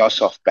in your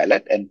soft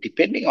palate, and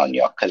depending on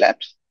your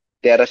collapse,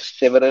 there are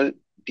several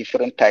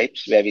different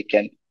types where we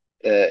can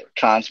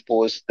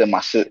transpose the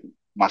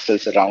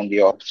muscles around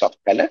your soft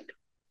palate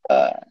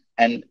uh,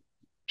 and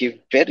give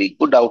very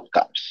good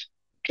outcomes.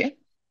 Okay,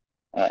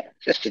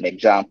 just an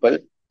example.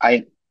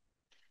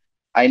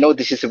 I know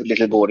this is a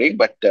little boring,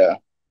 but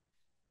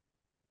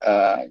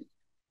uh,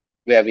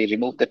 where we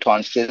remove the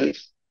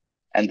tonsils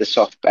and the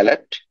soft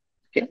palate,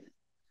 okay,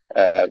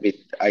 with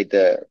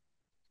either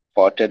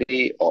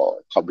cautery or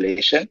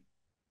coblation,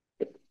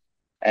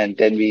 and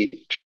then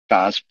we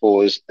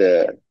transpose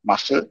the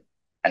muscle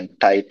and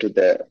tie to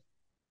the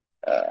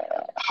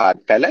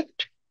hard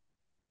palate,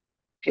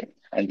 okay,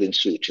 and then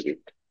suture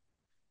it.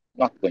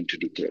 Not going to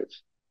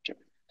details. Okay.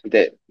 So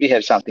we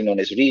have something known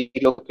as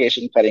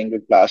relocation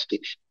pharyngoplasty,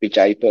 which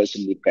I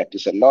personally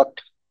practice a lot,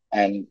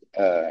 and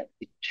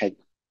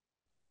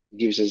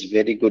gives us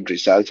very good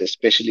results,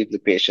 especially if the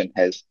patient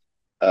has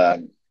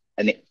um,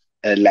 an,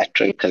 a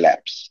lateral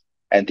collapse.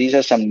 And these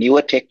are some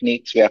newer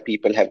techniques where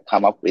people have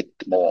come up with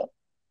more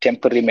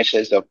temporary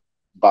measures of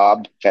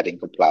barbed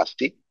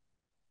pharyngoplasty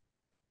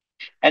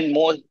and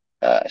more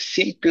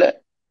simpler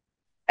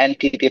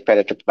anterior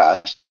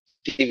palatoplasty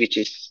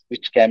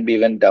which can be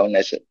even done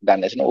as an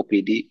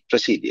OPD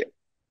procedure,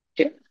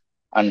 okay,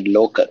 and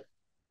local.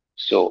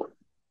 So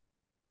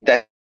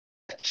that's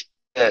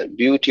the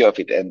beauty of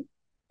it. And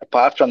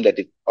apart from that,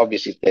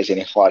 obviously, if there's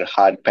any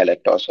hard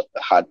palate or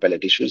hard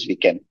palate issues, we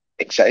can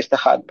excise the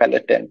hard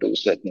palate and do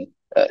certain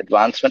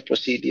advancement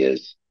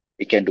procedures.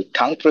 We can do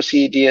tongue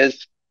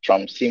procedures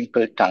from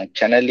simple tongue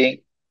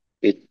channeling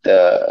with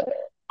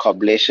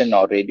coblation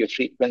or radio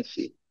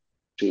frequency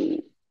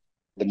to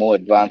the more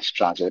advanced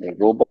transoral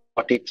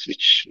robotics,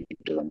 which we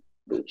don't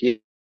do here.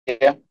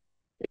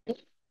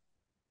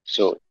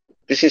 So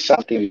this is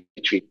something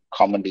which we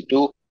commonly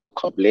do,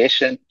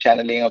 coblation,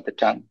 channeling of the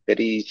tongue,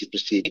 very easy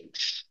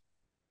proceedings.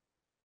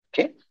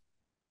 Okay.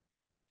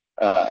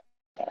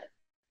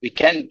 We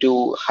can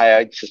do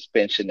hyoid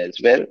suspension as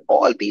well.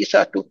 All these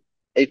are to,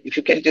 if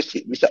you can just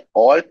see, these are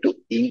all to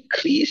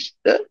increase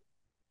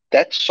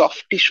that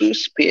soft tissue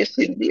space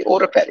in the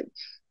oropharynx.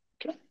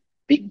 Okay.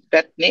 Big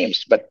fat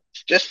names, but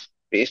it's just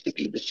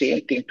basically the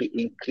same thing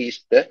to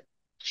increase the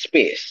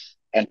space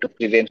and to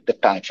prevent the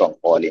tongue from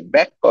falling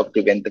back or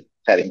prevent the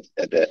pharynx,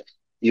 the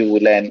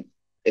uvula and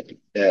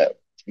uh,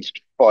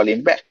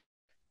 falling back.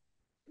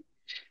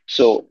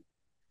 So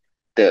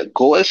the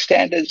gold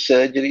standard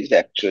surgery is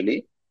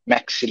actually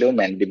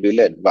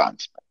maxillomandibular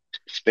advancement,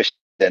 especially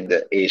in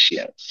the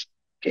Asians.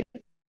 Okay.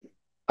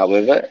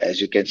 However, as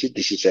you can see,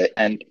 this is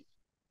and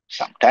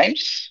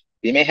sometimes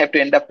we may have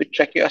to end up with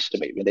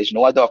tracheostomy when there's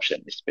no other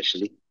option,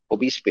 especially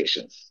obese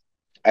patients.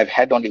 I've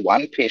had only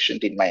one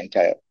patient in my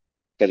entire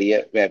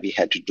career where we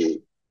had to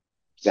do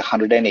the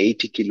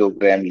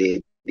 180-kilogram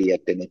lady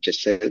at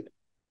NHSL,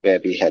 where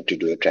we had to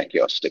do a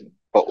tracheostomy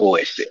for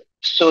OSA.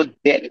 So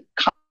then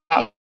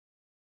comes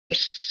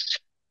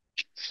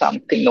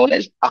something known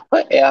as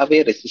upper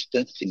airway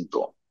resistance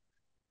syndrome.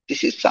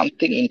 This is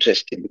something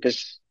interesting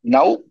because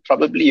now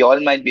probably you all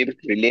might be able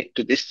to relate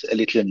to this a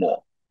little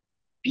more.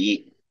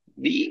 We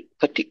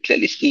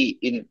particularly see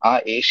in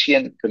our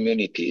Asian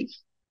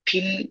communities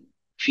thin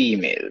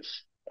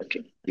females,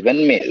 okay,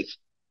 even males.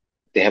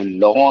 They have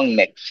long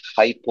necks,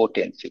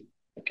 hypotensive,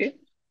 okay.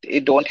 They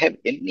don't have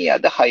any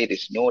other high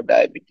risk, no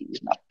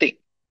diabetes, nothing,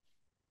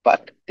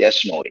 but they are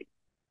snoring.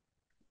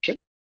 Okay,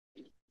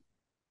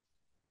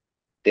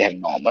 they have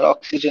normal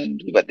oxygen,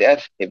 but they are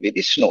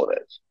heavy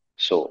snorers.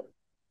 So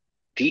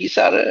these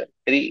are a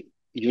very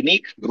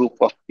unique group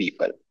of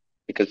people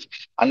because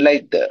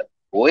unlike the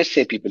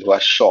OSA people who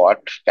are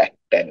short, fat,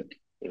 and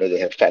they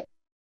have fat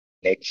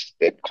necks,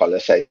 their collar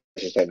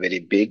sizes are very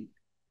big.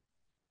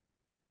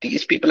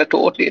 These people are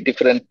totally a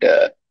different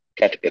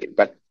category,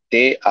 but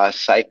they are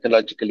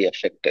psychologically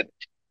affected.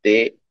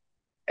 They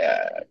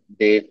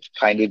they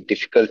find it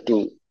difficult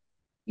to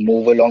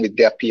move along with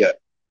their peer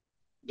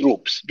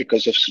groups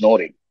because of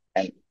snoring.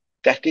 And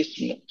that is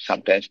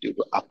sometimes due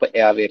to upper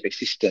airway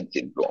resistance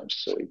syndromes.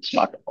 So it's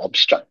not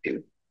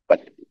obstructive,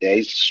 but there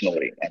is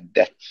snoring, and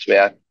that's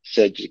where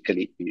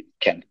surgically we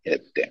can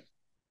help them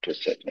to a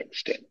certain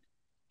extent.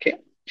 Okay.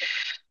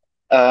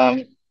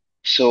 Um,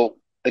 so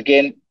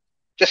again,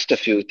 just a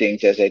few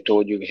things. As I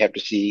told you, we have to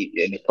see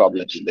any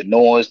problems in the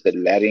nose, the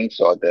larynx,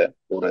 or the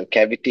oral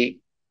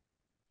cavity,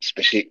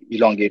 especially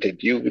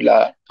elongated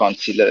uvula,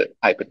 tonsillar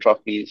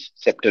hypertrophies,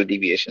 septal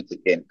deviations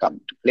again come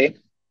to play.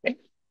 Okay?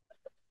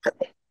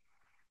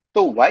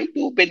 So why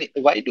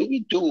do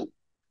we do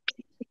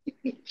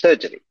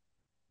surgery?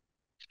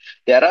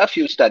 There are a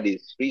few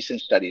studies,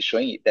 recent studies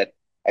showing that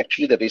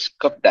actually the risk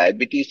of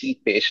diabetes in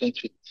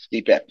patients with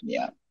sleep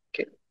apnea,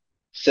 okay,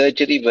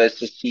 surgery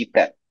versus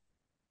CPAP,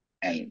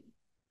 and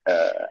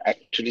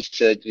actually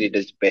surgery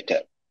does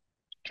better.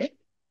 Okay,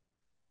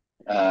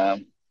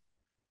 um,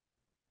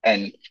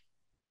 and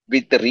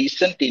with the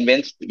recent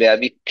events where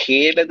we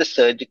tailor the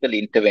surgical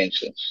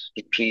interventions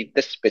to treat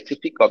the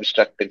specific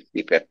obstructive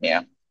sleep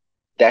apnea,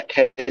 that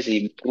has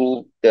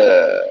improved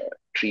the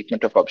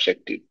treatment of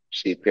obstructive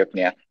sleep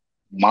apnea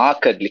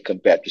markedly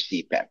compared to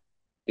CPAP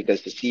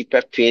because the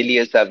CPAP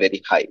failures are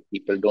very high.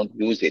 People don't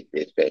use it.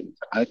 They feel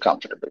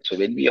uncomfortable. So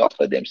when we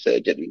offer them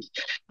surgeries,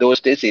 those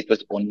days it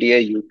was only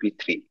a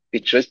UP3,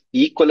 which was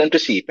equivalent to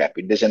CPAP.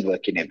 It doesn't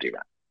work in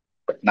everyone.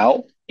 But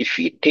now, if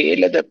we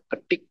tailor the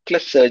particular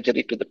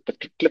surgery to the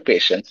particular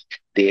patients,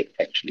 they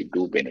actually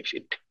do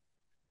benefit.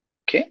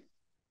 Okay.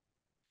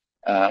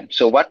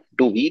 So what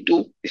do we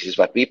do? This is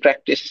what we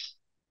practice.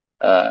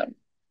 Uh,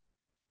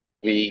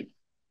 we,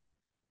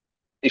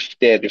 if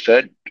they're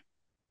referred,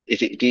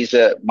 it is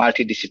a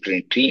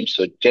multidisciplinary team.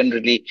 So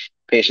generally,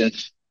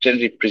 patients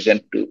generally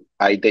present to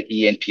either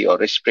ENT or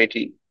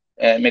respiratory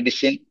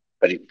medicine,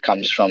 but it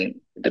comes from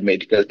the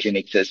medical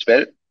clinics as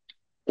well.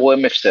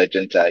 OMF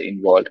surgeons are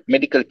involved.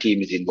 Medical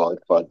team is involved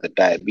for the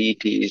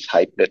diabetes,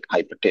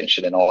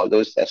 hypertension, and all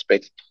those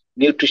aspects.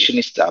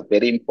 Nutritionists are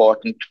very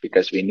important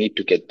because we need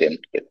to get them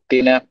to get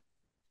thinner.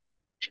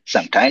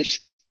 Sometimes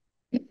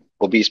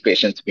obese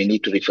patients, we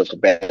need to refer for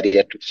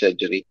bariatric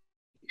surgery,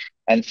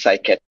 and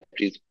psychiatry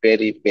is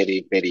very,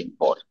 very, very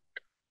important.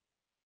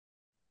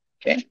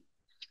 Okay.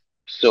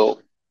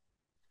 So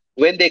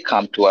when they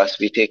come to us,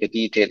 we take a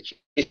detailed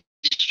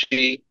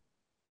history.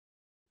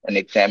 an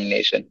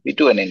examination. We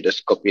do an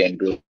endoscopy and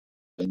do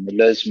a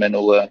Muller's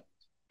maneuver.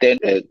 Then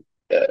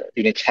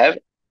units have,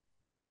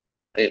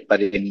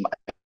 but in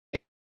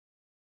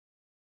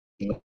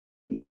most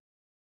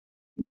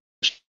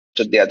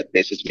of the other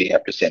places we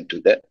have to send to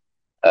the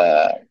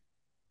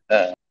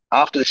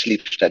after the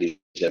sleep study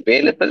is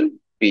available,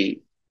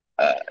 we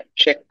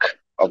check,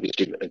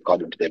 obviously,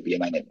 according to their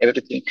BMI and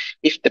everything.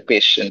 If the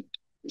patient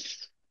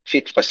is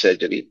fit for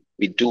surgery,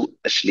 we do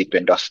a sleep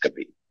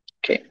endoscopy.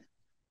 Okay.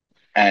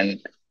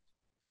 And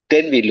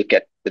then we look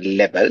at the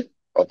level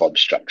of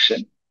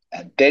obstruction.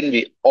 And then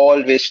we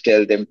always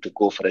tell them to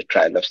go for a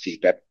trial of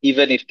CPAP,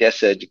 even if they're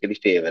surgically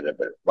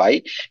favorable.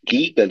 Why?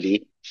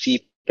 Legally,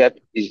 CPAP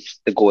is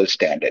the gold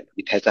standard.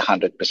 It has a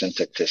 100%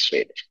 success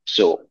rate.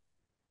 So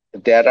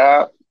there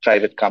are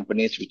private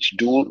companies which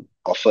do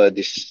offer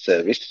this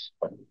service,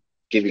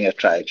 giving a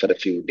trial for a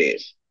few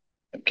days.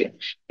 Okay,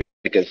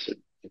 because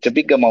it's a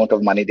big amount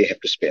of money they have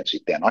to spend. So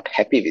if they're not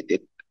happy with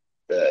it,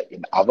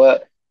 in our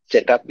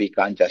setup, we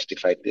can't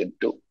justify them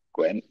to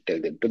go and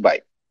tell them to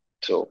buy.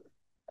 So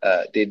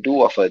they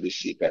do offer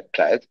this CPAP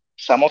trials.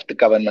 Some of the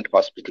government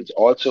hospitals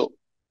also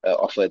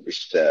offer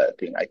this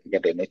thing. I think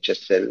at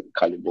NHSL,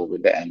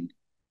 Kalibovila, and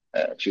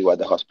a few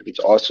other hospitals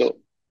also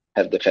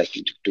have the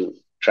facility to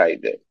try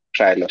the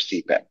trial of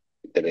CPAP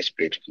with the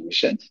respiratory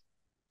physicians.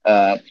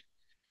 Uh,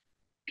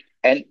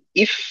 and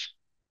if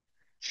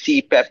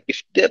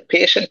the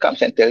patient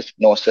comes and tells,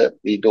 no, sir,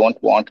 we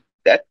don't want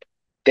that,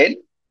 then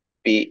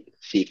we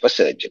seek for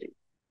surgery.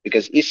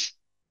 Because is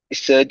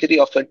surgery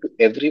offered to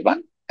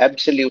everyone?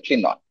 Absolutely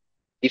not.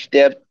 If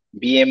their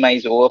BMI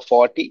is over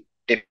 40,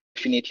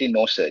 definitely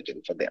no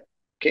surgery for them.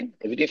 Okay.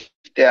 Even if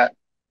they are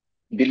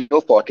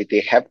below 40,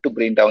 they have to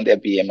bring down their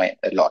BMI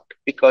a lot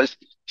because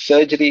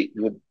surgery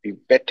would be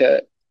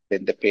better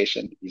when the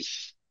patient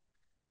is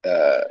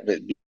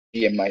the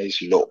BMI is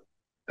low,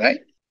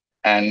 right?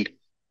 And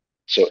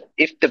so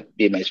if the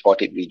BMI is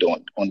 40, we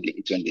don't only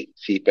it's only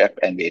CPAP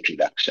and weight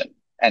reduction,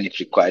 and if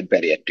required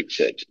bariatric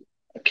surgery.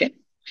 Okay,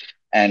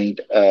 and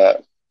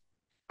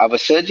our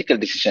surgical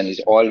decision is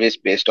always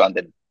based on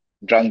the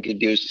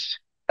drug-induced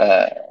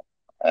uh,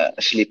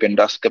 sleep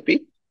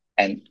endoscopy,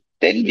 and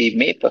then we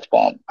may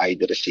perform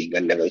either a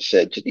single level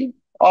surgery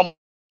or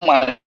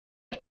multi-level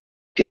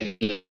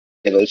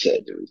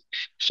surgery.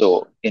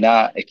 So, in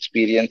our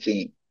experience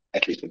in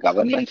at least the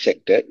government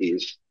sector,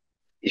 is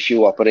if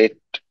you operate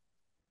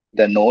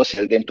the nose,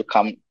 tell them to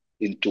come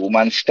in 2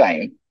 months'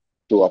 time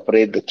to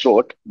operate the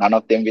throat, none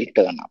of them will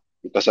turn up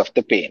because of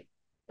the pain.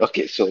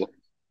 Okay, so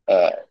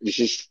this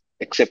is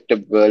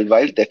accepted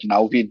worldwide that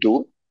now we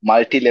do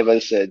multi-level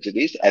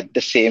surgeries at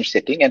the same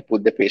setting and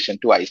put the patient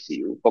to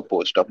ICU for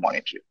post-op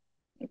monitoring.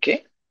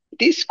 Okay,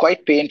 it is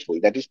quite painful.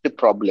 That is the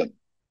problem.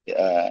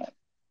 Uh,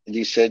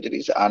 these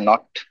surgeries are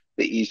not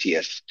the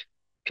easiest.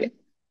 Okay,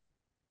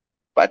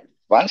 but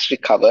once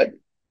recovered,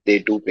 they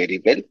do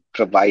very well,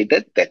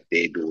 provided that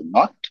they do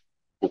not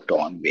put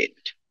on weight.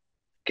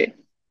 Okay,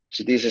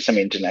 so these are some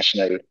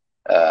international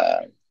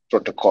uh,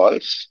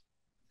 protocols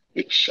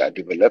which are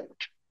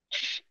developed.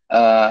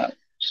 Uh,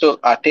 so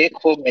our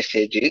take-home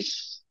message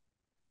is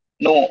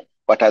know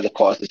what are the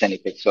causes and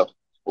effects of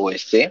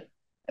OSA,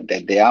 and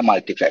that they are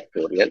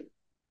multifactorial.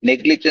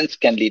 Negligence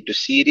can lead to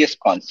serious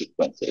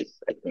consequences.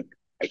 I think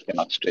I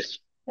cannot stress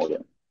more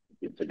than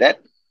for that.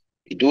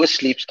 We do a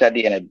sleep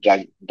study and a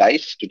drug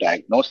dice to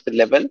diagnose the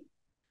level.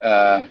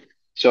 Uh,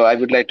 so I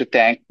would like to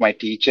thank my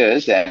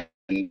teachers and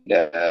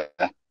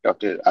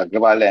Dr.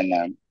 Agrawal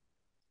and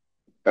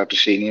Dr.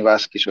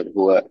 Srinivas Kishore,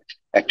 who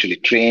actually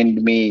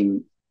trained me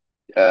in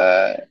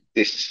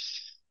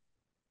this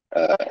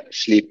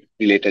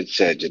sleep-related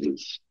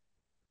surgeries.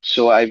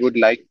 So I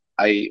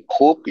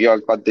hope you all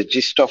got the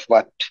gist of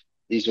what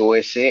is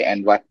OSA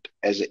and what,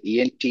 as an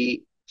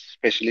ENT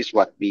specialist,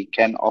 what we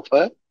can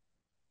offer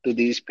to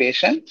these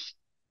patients.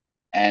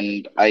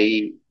 And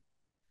I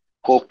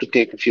hope to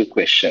take a few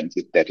questions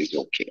if that is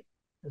okay.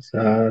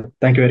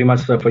 Thank you very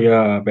much, sir, for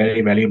your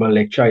very valuable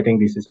lecture. I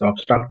think this is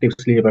obstructive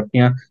sleep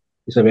apnea.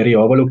 It's a very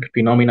overlooked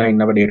phenomena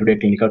in our day-to-day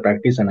clinical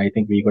practice, and I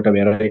think we got a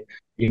very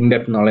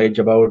in-depth knowledge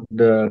about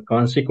the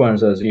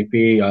consequences if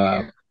we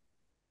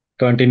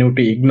continue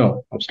to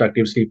ignore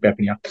obstructive sleep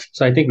apnea.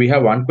 So I think we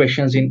have one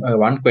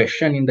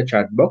question in the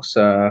chat box.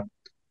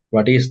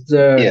 What is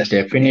the Yes,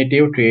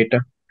 definitive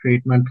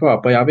treatment for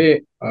upper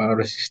airway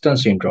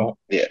resistance syndrome?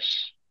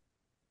 yes.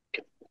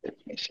 Okay, let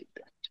me see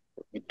that.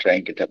 Let me try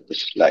and get up the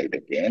slide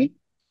again.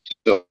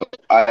 So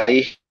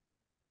I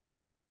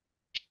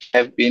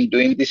have been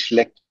doing this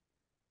lecture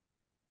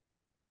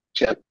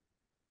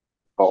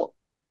for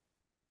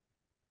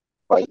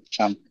quite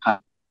some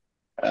time.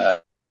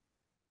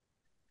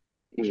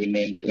 In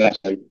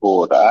international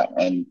fora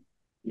and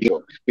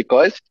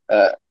because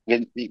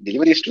when we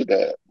deliver this to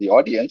the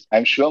audience,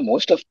 I'm sure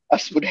most of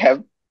us would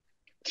have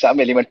some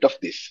element of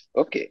this.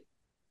 Okay,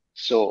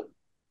 so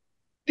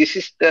this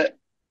is the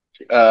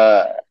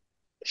uh,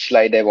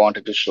 slide I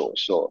wanted to show.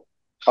 So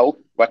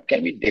what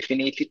can we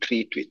definitely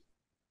treat with?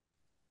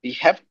 We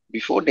have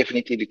before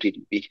definitively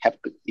treating, we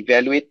have to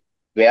evaluate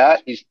where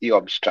is the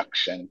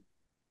obstruction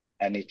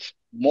and its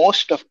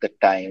most of the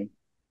time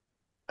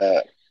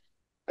uh,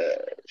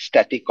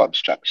 static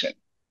obstruction.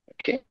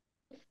 Okay,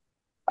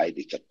 either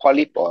it's a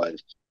polyp or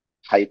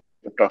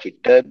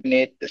hypertrophic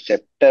turbinate, the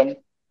septum,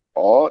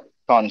 or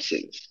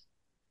tonsils.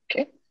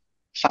 Okay,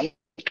 sometimes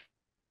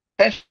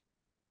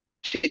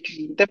it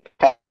is the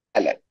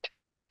palate,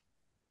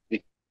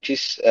 which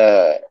is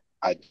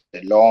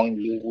either long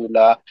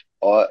uvula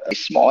or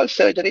small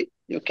surgery.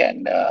 You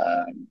can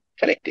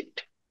correct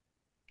it.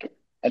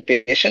 And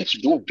patients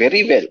do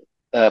very well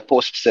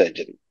post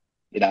surgery.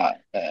 In our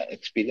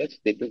experience,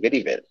 they do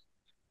very well.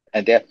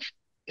 And they're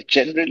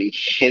generally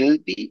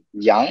healthy,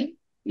 young,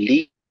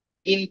 lean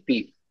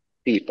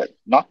people,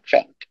 not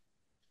fat.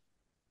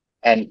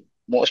 And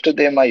most of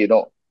them are,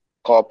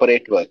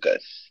 corporate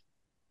workers,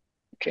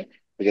 okay?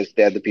 Because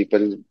they are the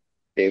people,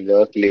 they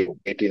work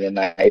late in the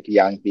night,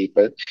 young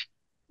people,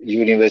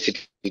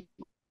 university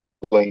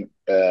going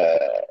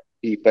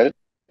people,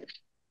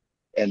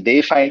 and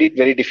they find it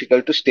very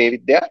difficult to stay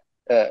with their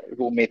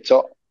roommates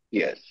or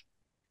peers.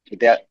 So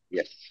they are,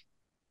 yes.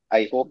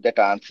 I hope that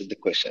answers the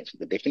question. So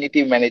the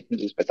definitive management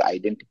is by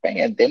identifying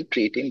and then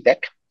treating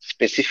that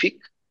specific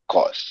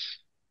cause.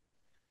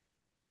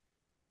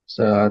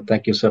 So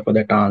thank you, sir, for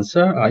that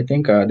answer. I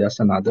think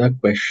there's another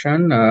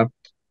question.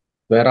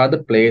 Where are the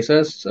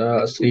places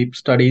sleep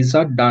studies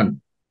are done?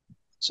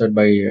 Said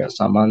by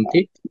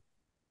Samanthi.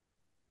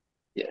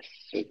 Yes,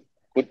 so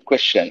good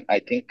question. I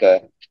think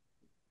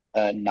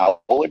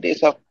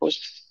nowadays, of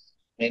course,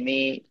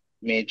 many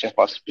major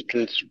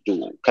hospitals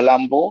do.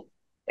 Colombo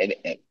and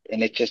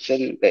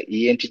NHSL,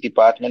 the ENT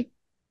department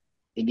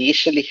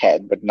initially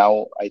had, but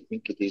now I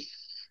think it is,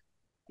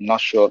 I'm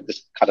not sure of the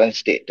current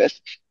status,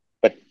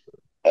 but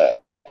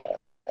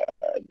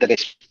the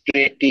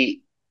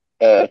respiratory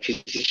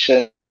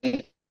physicians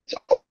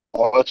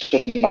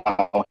also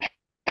now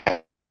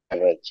have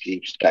a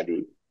sleep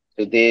study.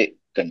 So they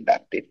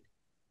conduct it.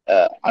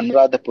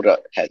 Anuradhapura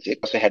has it.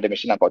 We also had a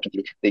machine,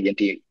 unfortunately, the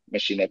ENT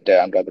machine at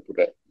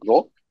Anuradhapura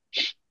Grove.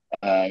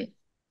 Um,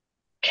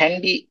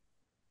 Kandy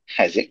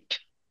has it.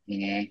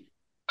 Mm,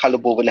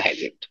 Kalubowala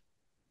has it.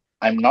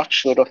 I'm not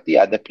sure of the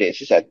other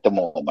places at the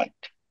moment.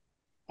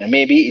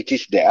 Maybe it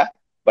is there,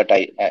 but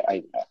I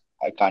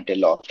can't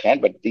tell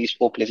offhand. But these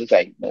four places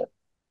I know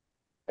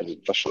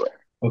for sure.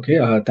 Okay,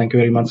 thank you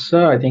very much,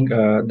 sir. I think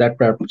that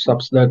wraps up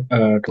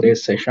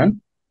today's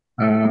session.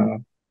 Uh,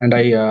 and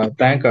I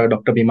thank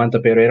Dr.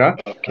 Bimantha Perera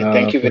Okay,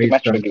 thank you for very his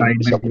much for giving time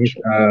this and his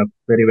opportunity.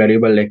 very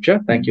valuable lecture.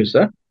 Thank you,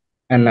 sir.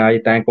 And I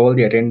thank all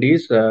the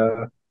attendees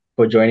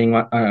for joining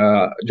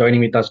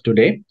with us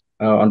today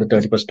on the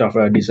 31st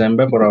of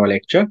December for our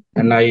lecture.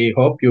 And I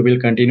hope you will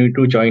continue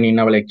to join in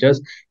our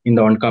lectures in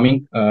the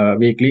oncoming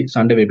weekly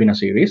Sunday webinar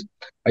series.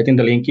 I think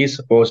the link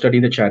is posted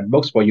in the chat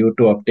box for you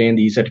to obtain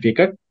the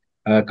certificate.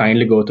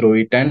 Kindly go through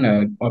it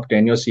and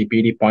obtain your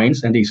CPD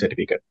points and the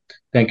certificate.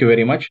 Thank you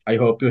very much. I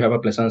hope you have a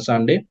pleasant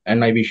Sunday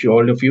and I wish you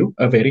all of you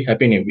a very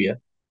happy new year.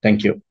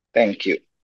 Thank you. Thank you.